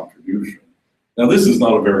this contribution. Now this is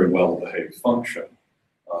not a very well-behaved function.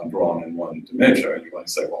 drawn in one dimension. And you might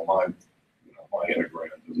say, well, my integrand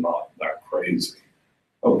is not that crazy.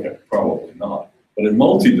 Okay, probably not. But in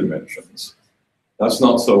multi-dimensions, that's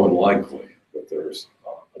not so unlikely that there's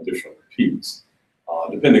additional peaks.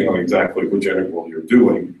 Depending on exactly which integral you're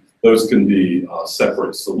doing, those can be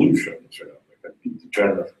separate solutions. You know, they can be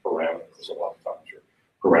degenerate parameters. A lot of times your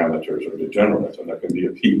parameters are degenerate, and there can be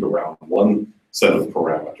a peak around one set of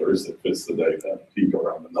parameters that fits the data, and a peak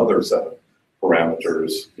around another set of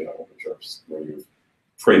parameters, you know, which are where you've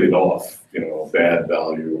traded off, you know, a bad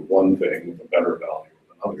value of one thing with a better value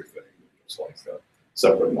of another thing, just like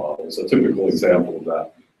separate models. A typical example of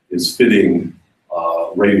that is fitting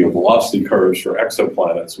radial velocity curves for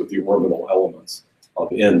exoplanets with the orbital elements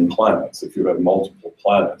of n planets. If you have multiple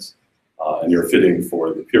planets and you're fitting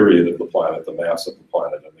for the period of the planet, the mass of the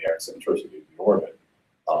planet, and the eccentricity of the orbit,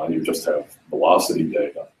 and you just have velocity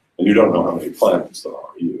data, and you don't know how many planets there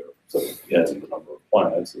are either. So n, the number of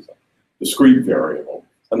planets, is a discrete variable,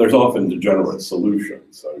 and there's often degenerate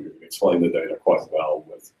solutions. So you can explain the data quite well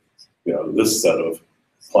with, you know, this set of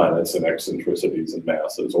planets and eccentricities and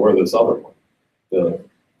masses, or this other one. The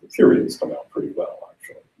periods come out pretty well,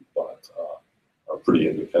 actually, but are pretty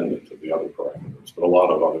independent of the other parameters, but a lot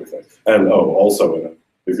of other things. And also,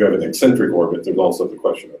 if you have an eccentric orbit, there's also the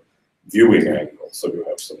question of viewing angles, so you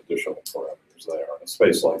have some additional parameters there. In a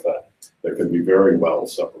space like that, there can be very well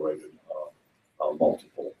separated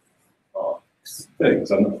multiple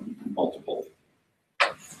things and multiple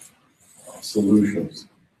solutions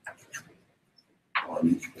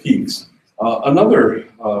on peaks. Another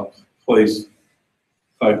place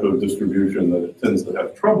type of distribution that it tends to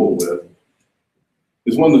have trouble with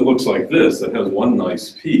is one that looks like this, that has one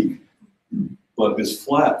nice peak, but is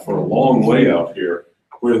flat for a long way out here,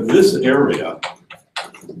 where this area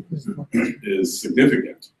is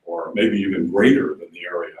significant, or maybe even greater than the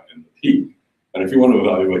area in the peak. And if you want to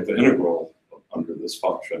evaluate the integral under this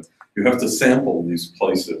function, you have to sample these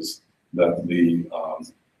places that the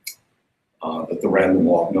random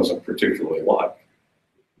walk doesn't particularly like.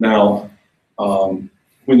 Now,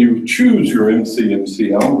 when you choose your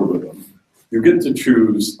MC algorithm, you get to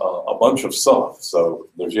choose a bunch of stuff, so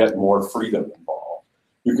there's yet more freedom involved.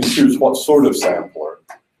 You can choose what sort of sampler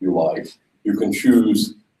you like. You can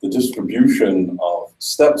choose the distribution of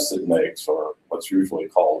steps it makes, or what's usually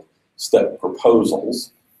called step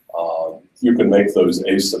proposals. You can make those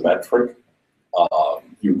asymmetric.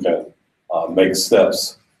 You can make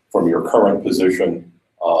steps from your current position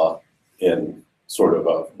in sort of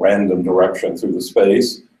a random direction through the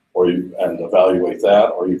space, and evaluate that,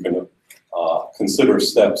 or you can consider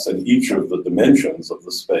steps in each of the dimensions of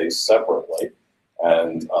the space separately,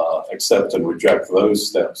 and accept and reject those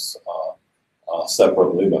steps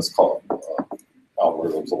separately. That's called,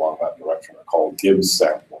 algorithms along that direction are called Gibbs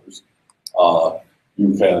samplers.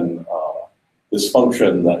 You can, this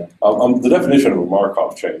function that, the definition of a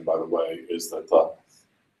Markov chain, by the way, is that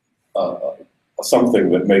something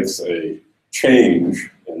that makes a change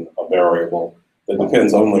in a variable that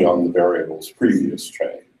depends only on the variable's previous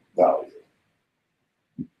chain value.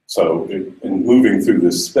 So in moving through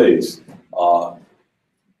this space,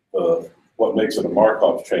 what makes it a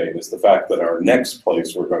Markov chain is the fact that our next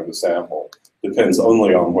place we're going to sample depends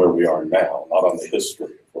only on where we are now, not on the history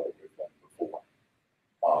of where we've been before.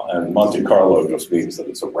 And Monte Carlo just means that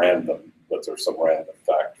it's a random, that there's some random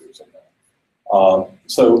factors in there.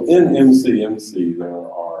 So in MC,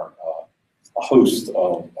 there are a host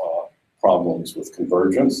of problems with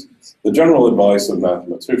convergence. The general advice of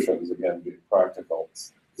mathematicians, again being practical,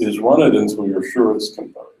 is run it until you're sure it's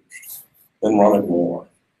converged. Then run it more,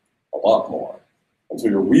 a lot more,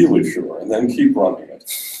 until you're really sure, and then keep running it.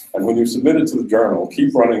 And when you submit it to the journal,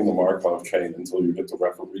 keep running the Markov chain until you get the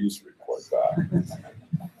referee's report back.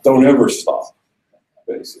 Don't ever stop,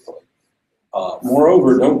 basically.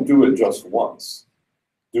 Moreover, don't do it just once.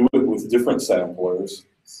 Do it with different samplers,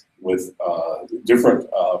 with different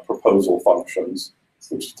proposal functions,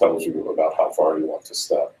 which tells you about how far you want to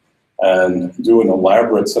step, and do an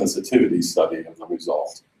elaborate sensitivity study of the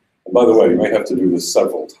result. And by the way, you may have to do this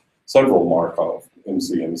several Markov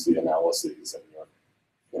MC analyses in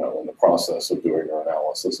your, in the process of doing your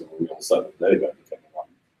analysis of a real set of data, depending on,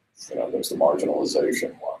 there's the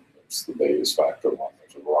marginalization one, there's the Bayes factor one,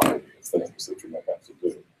 there's a variety of things that you may have to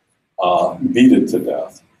do. Beat it to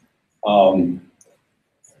death.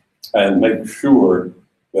 And make sure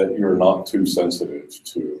that you're not too sensitive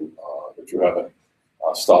to, that you haven't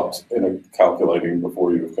stopped calculating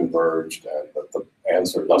before you've converged, and that the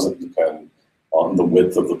answer doesn't depend on the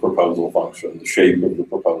width of the proposal function, the shape of the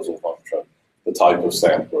proposal function, the type of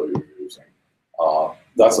sampler you're using.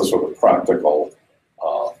 That's a sort of practical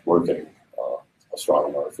working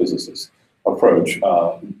astronomer or physicist approach.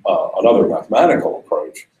 Another mathematical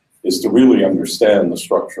approach is to really understand the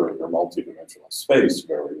structure of your multidimensional space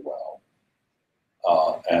very well.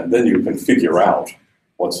 And then you can figure out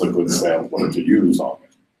what's a good sampler to use on it.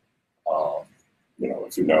 You know,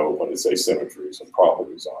 if you know what its asymmetries and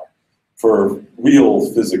properties are. For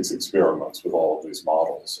real physics experiments with all of these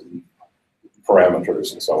models and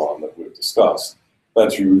parameters and so on that we've discussed,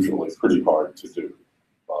 that's usually pretty hard to do.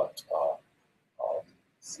 But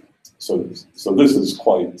so this is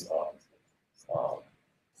quite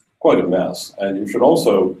a mess. And you should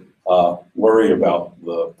also worry about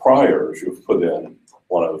the priors. You've put in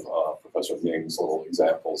one of Professor Ming's little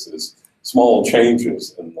examples is small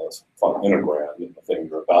changes in the integrand, in the thing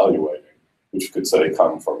you're evaluating, which could say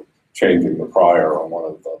come from changing the prior on one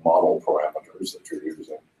of the model parameters that you're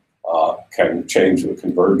using, can change the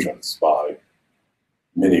convergence by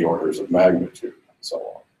many orders of magnitude and so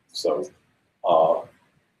on. So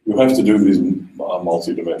you have to do these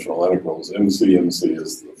multi-dimensional integrals. MC is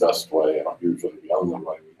the best way and usually the only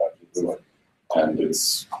way we have to do it. And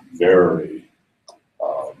it's very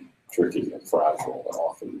tricky and fragile and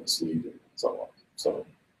often misleading and so on. So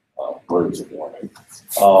words of warning.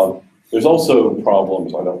 There's also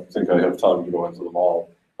problems, I don't think I have time to go into them all.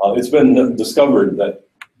 It's been discovered that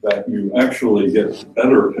you actually get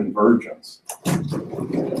better convergence,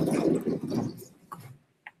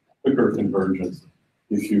 quicker convergence,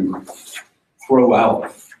 if you throw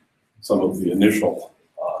out some of the initial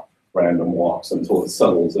random walks until it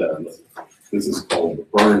settles in. This is called the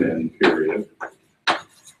burn-in period.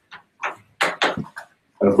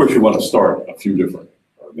 And of course, you want to start a few different,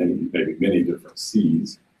 or maybe many different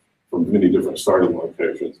seeds from many different starting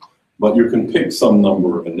locations. But you can pick some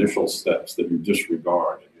number of initial steps that you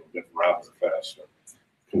disregard, and you'll get rather faster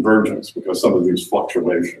convergence, because some of these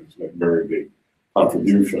fluctuations make very big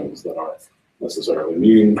contributions that aren't necessarily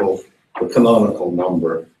meaningful. The canonical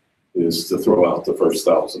number is to throw out the first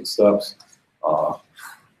 1,000 steps.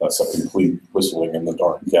 That's a complete whistling in the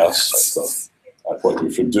dark guess at what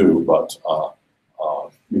you should do, but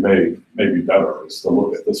you may be better is to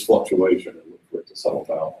look at this fluctuation and look for it to settle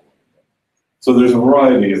down a little bit. So there's a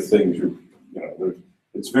variety of things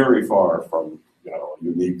it's very far from a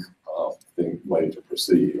unique way to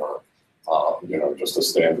proceed or just a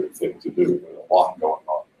standard thing to do. There's a lot going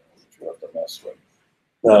on there that you have to mess with.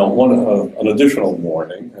 Now, an additional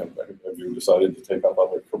warning, have you decided to take up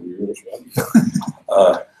other careers yet?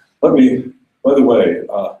 By the way,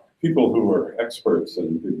 people who are experts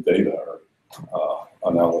in big data or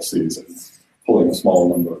analyses and pulling a small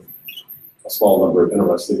number of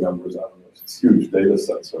interesting numbers out of those huge data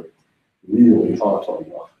sets are really hot on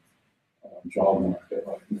the job market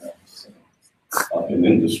right now. So, in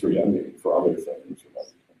industry, I mean, for other things.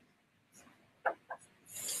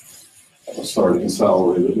 A starting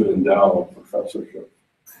salary that would endow a professorship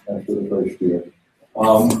after the first year.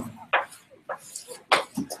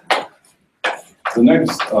 The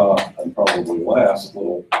next and probably last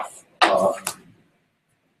little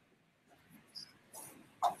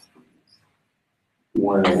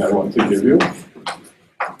warning I want to give you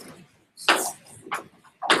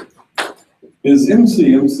is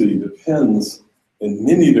MC depends in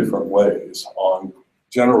many different ways on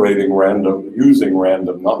using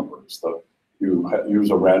random numbers. So you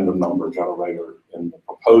use a random number generator in the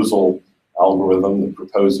proposal algorithm that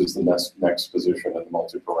proposes the next position in the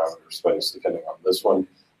multi-parameter space, depending on this one.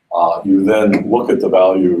 You then look at the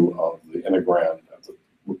value of the integrand at the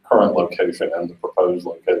current location and the proposed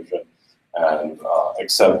location and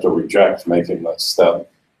accept or reject making that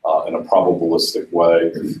step in a probabilistic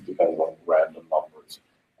way, depending on random numbers.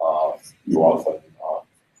 You often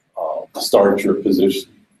start your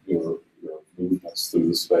position, your movements through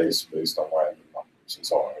the space based on random numbers and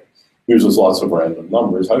so on. It uses lots of random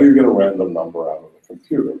numbers. How do you get a random number out of a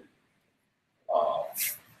computer?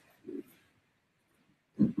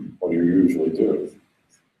 What do you usually do?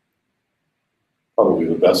 Probably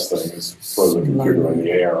the best thing is throw the computer in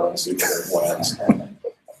the air and see where it lands,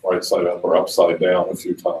 right side up or upside down a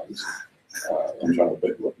few times, and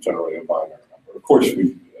generate a binary number. Of course,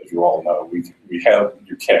 as you all know, you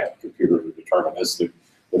can't. Computers are deterministic.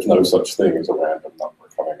 There's no such thing as a random number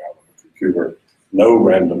coming out of a computer. No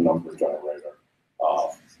random number generator,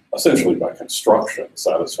 essentially by construction,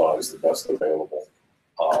 satisfies the best available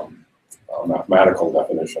mathematical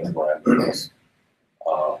definition of randomness.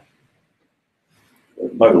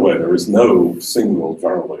 By the way, there is no single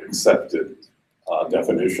generally accepted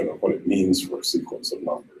definition of what it means for a sequence of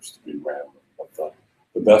numbers to be random. But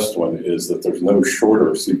the best one is that there's no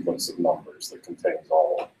shorter sequence of numbers that contains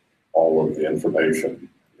all of the information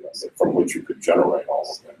from which you could generate all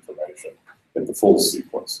of the information in the full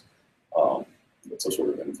sequence. It's a sort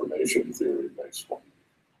of information theory based one.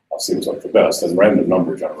 Seems like the best. And random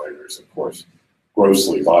number generators, of course,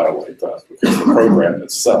 grossly violate that because the program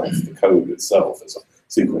itself, the code itself, is a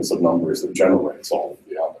sequence of numbers that generates all of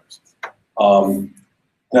the others.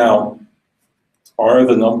 Now, are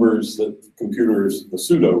the numbers that computers, the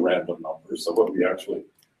pseudo-random numbers, so what we actually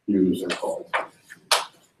use are called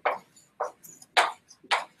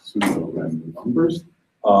pseudo-random numbers.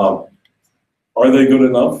 Are they good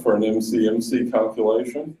enough for an MC-MC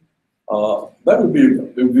calculation?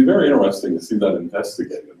 It would be very interesting to see that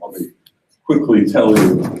investigated. Let me quickly tell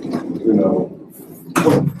you,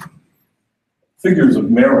 figures of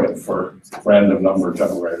merit for random number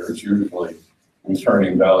generators, usually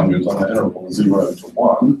returning values on the interval 0 to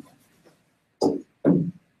 1.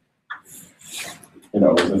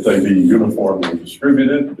 That they be uniformly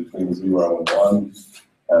distributed between 0 and 1,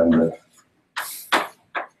 and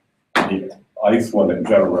the ith one it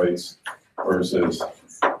generates versus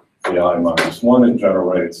the I minus 1 it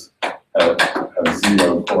generates has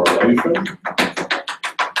 0 correlation.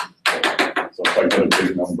 So if I get a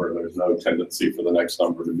big number, there's no tendency for the next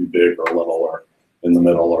number to be big or little or in the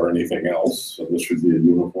middle or anything else. So this should be a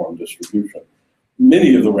uniform distribution.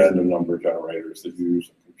 Many of the random number generators that you use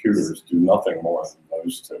in computers do nothing more than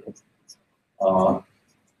those two.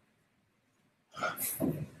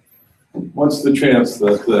 What's the chance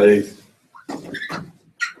that they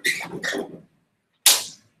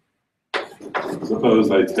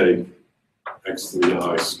suppose I take x to the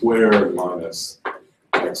I squared minus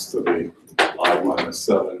x to the I minus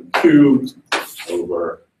 7 cubed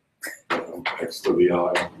over x to the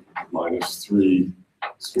I minus 3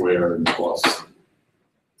 squared plus,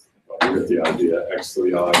 you get the idea, x to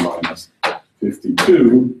the I minus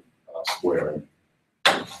 52 squared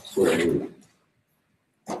root.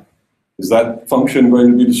 Is that function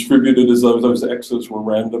going to be distributed as though those x's were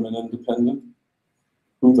random and independent?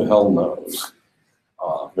 Who the hell knows?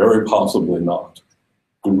 Very possibly not.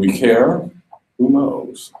 Do we care? Who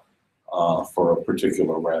knows? For a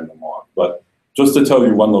particular random one. But just to tell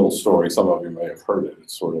you one little story, some of you may have heard it.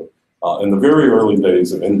 It's sort of, in the very early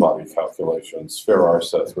days of in-body calculations, Farrar,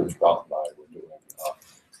 Seth, Ridgecott, and I were doing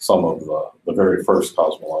some of the very first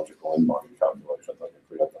cosmological in-body calculations. I think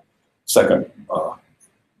we had the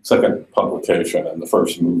second publication and the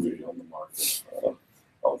first movie on the market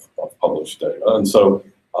of published data. And so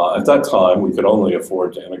at that time, we could only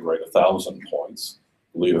afford to integrate 1,000 points.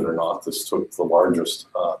 Believe it or not, this took the largest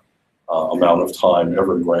amount of time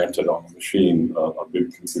ever granted on a machine, a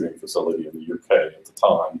big computing facility in the UK at the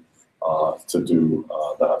time, to do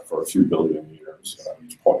that for a few billion years.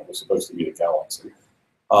 Each point was supposed to be a galaxy.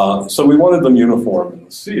 So we wanted them uniform in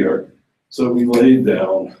the sphere. So we laid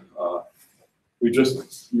down, we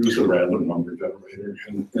just used a random number generator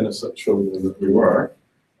and innocent children that we were.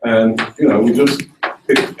 And, we just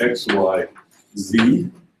picked x, y, z,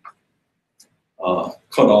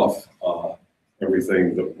 cut off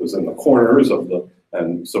everything that was in the corners of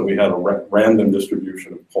and so we had a random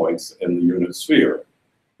distribution of points in the unit sphere.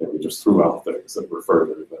 And we just threw out things that were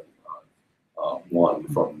further than 1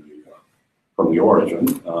 from the origin.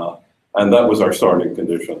 And that was our starting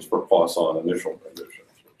conditions for Poisson initial conditions,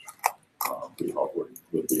 which we thought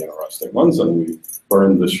would be interesting ones. And we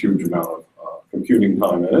burned this huge amount of computing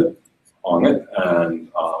time on it,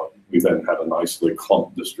 and we then had a nicely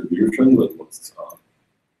clumped distribution that looked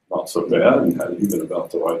not so bad and had even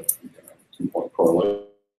about the right 2-point correlation.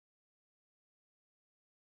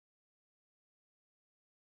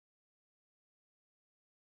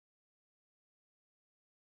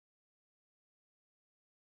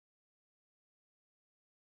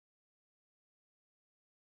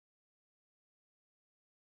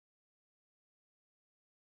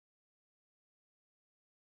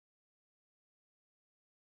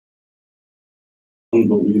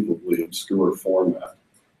 Unbelievably obscure format,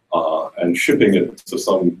 and shipping it to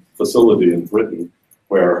some facility in Britain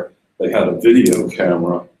where they had a video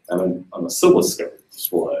camera and an oscilloscope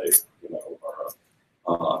display,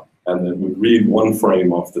 and it would read one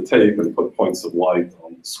frame off the tape and put points of light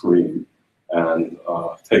on the screen and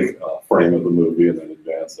take a frame of the movie and then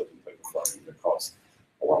advance it and take a frame. It cost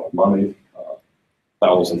a lot of money,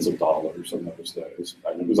 thousands of dollars in those days,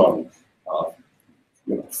 and it was on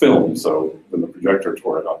film, so when the projector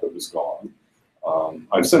tore it up, it was gone.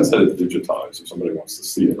 I've since had it digitized. If somebody wants to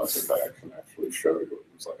see it, I think I can actually show you. It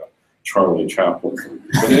was like a Charlie Chaplin movie.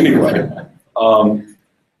 But anyway,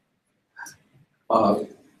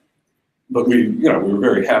 but we were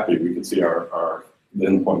very happy. We could see the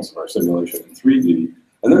endpoints of our simulation in 3D.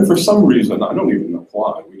 And then for some reason, I don't even know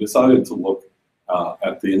why, we decided to look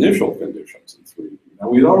at the initial conditions in 3D. Now,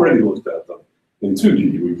 we'd already looked at them In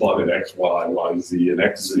 2D, we plotted x, y, y, z, and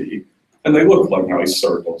x, z, and they look like nice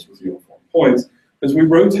circles with uniform points. As we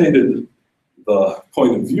rotated the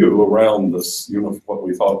point of view around this, what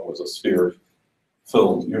we thought was a sphere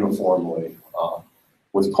filled uniformly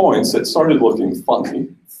with points, it started looking funny.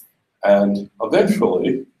 And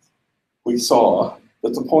eventually, we saw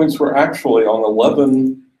that the points were actually on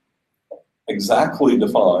 11 exactly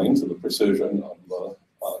defined to the precision of the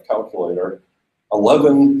calculator,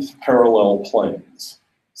 11 parallel planes.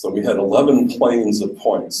 So we had 11 planes of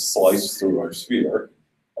points sliced through our sphere.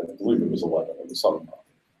 I believe it was 11, it was some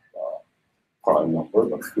prime number,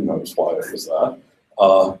 but who knows why it was that.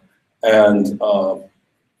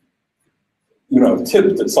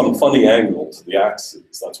 Tipped at some funny angle to the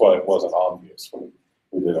axes. That's why it wasn't obvious when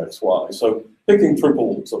we did x, y. So picking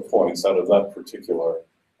triples of points out of that particular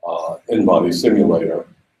in-body simulator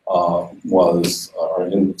or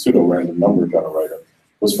in pseudo-random number generator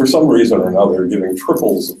was for some reason or another giving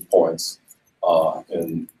triples of points on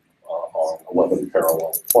 11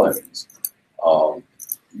 parallel planes.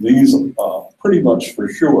 These pretty much for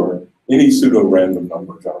sure, any pseudo-random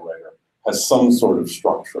number generator has some sort of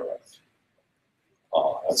structure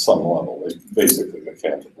at some level. They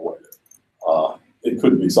can't avoid it. It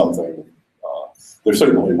could be something, there's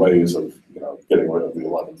certainly ways of getting rid of the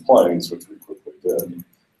 11 planes, which we quickly did.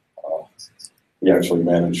 We actually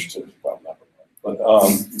managed to, well, never mind. But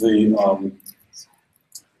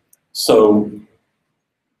so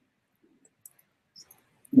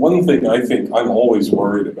one thing I think I'm always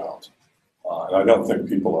worried about, and I don't think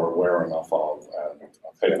people are aware enough of and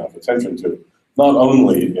pay enough attention to, not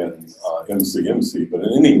only in MC, but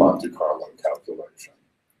in any Monte Carlo calculation,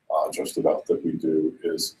 just about that we do,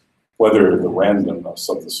 is whether the randomness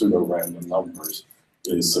of the pseudo-random numbers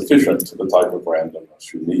is sufficient to the type of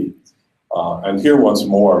randomness you need. And here once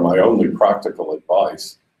more, my only practical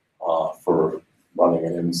advice for running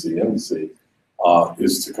an MC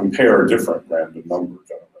is to compare different random number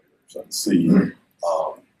generators and see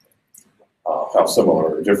how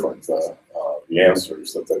similar or different the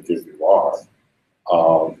answers that they give you are.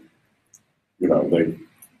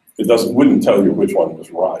 It wouldn't tell you which one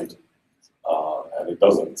was right, and it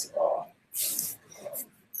doesn't.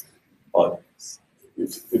 But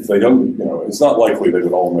if they don't, it's not likely they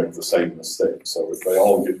would all make the same mistake. So if they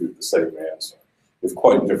all give you the same answer, with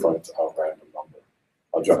quite different random number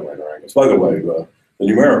generator angles. By the way, the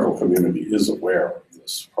numerical community is aware of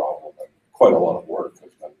this problem, and quite a lot of work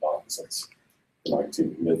has been done since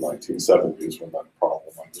the mid-1970s when that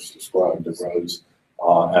problem I just described arose.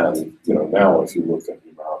 And now if you look at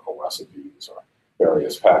numerical recipes or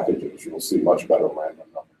various packages, you'll see much better random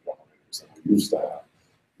number generators than we used to have.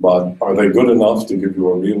 But are they good enough to give you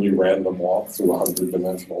a really random walk through a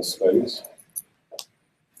 100-dimensional space?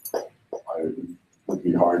 It would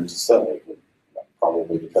be hard to say. That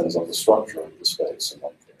probably depends on the structure of the space and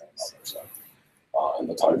one thing or another, and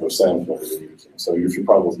the type of sampler you're using. So you should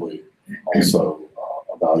probably also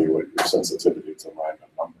evaluate your sensitivity to random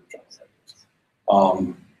number generators.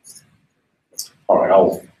 All right,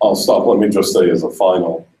 I'll stop. Let me just say as a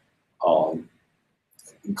final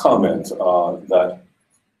comment that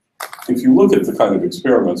if you look at the kind of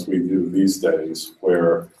experiments we do these days,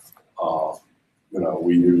 where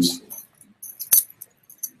we use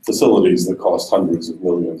facilities that cost hundreds of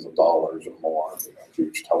millions of dollars or more,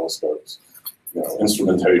 huge telescopes,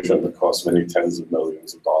 instrumentation that costs many tens of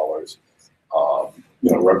millions of dollars,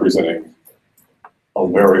 representing a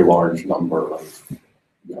very large number of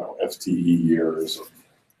FTE years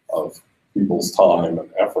of people's time and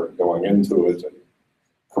effort going into it, and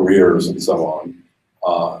careers and so on,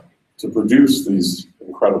 to produce these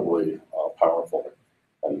incredibly powerful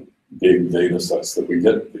and big data sets that we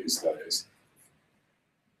get these days.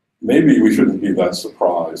 Maybe we shouldn't be that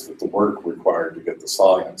surprised that the work required to get the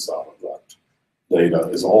science out of that data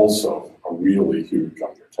is also a really huge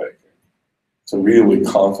undertaking. To really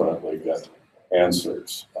confidently get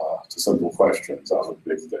answers to simple questions out of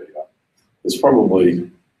big data, this probably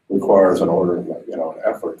requires an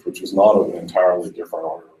effort which is not of an entirely different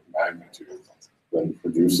order of magnitude than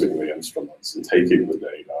producing the instruments and taking the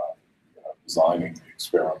data, designing the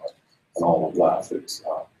experiment, and all of that. It's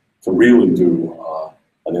to really do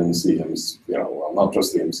an MC, not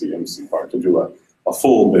just the MC part, to do a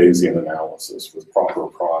full Bayesian analysis with proper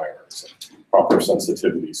priors and proper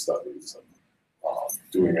sensitivity studies, and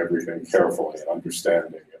doing everything carefully and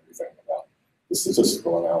understanding everything about the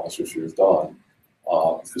statistical analysis you've done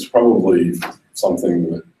is probably something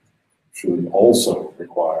that should also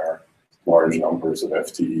require large numbers of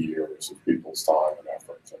FTE years of people's time and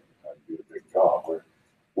effort and do a big job.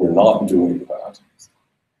 We're not doing that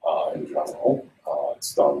in general.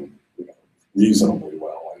 It's done reasonably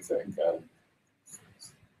well, I think. And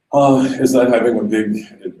is that having a big,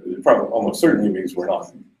 it probably almost certainly means we're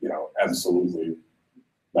not, absolutely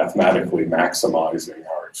mathematically maximizing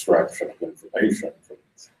our extraction of information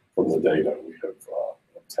from the data we have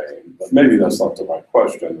obtained. But maybe that's not the right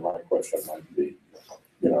question. The right question might be,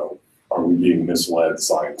 are we being misled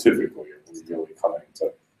scientifically? Are we really coming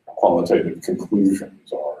to qualitative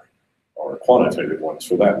conclusions or quantitative ones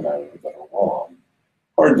for that matter that are wrong?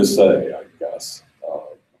 Hard to say, I guess.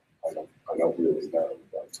 I don't really know,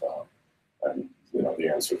 but and the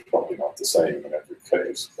answer is probably not the same in every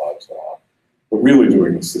case. But really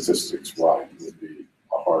doing the statistics right would be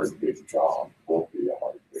a hard, big job. Will be a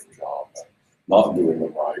hard, big job. And not doing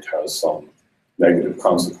it right has some negative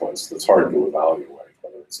consequence that's hard to evaluate.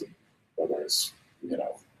 Whether it's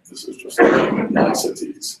this is just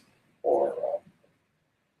niceties, or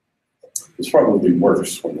it's probably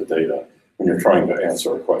worse when you're trying to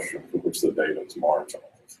answer a question for which the data is marginal.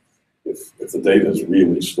 If the data is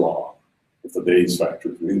really strong, if the Bayes factor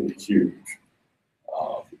is really huge,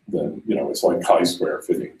 then it's like chi-square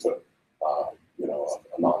fitting to a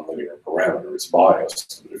nonlinear parameter. It's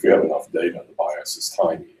biased. But if you have enough data, the bias is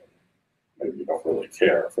tiny, and maybe you don't really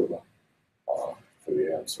care for the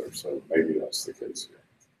answer. So maybe that's the case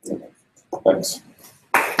here. Thanks.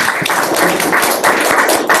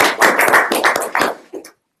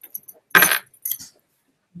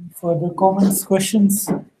 Further comments, questions?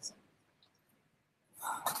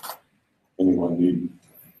 Anyone need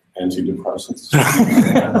antidepressants?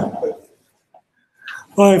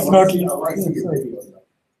 Well, if not, I want to see your video.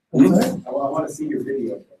 I want to see your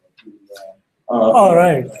video. All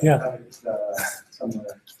right, yeah.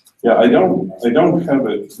 Somewhere. Yeah, I don't have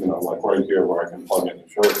it, like right here where I can plug in and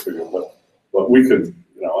show it to you, but we could,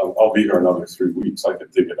 I'll be here another 3 weeks. I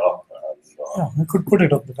could dig it up and, we could put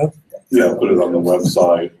it up the web. yeah, put it on the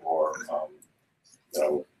website, or,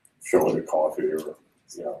 show it at coffee, or,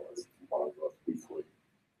 one of the weekly,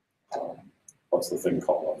 what's the thing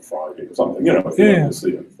called on Friday or something, if you want to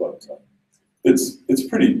see it. But it's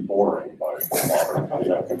pretty boring by modern,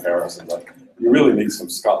 comparison. But you really need some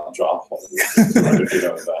Scott Joplin,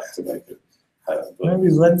 that to make it.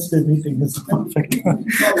 Maybe Wednesday meeting is perfect.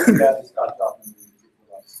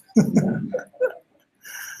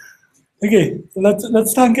 Okay,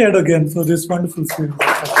 let's thank Ed again for this wonderful film.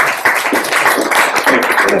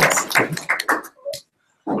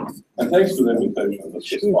 And thanks for the invitation.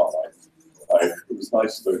 This was fun. It was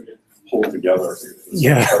nice to pull together this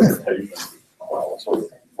presentation. Well, sort of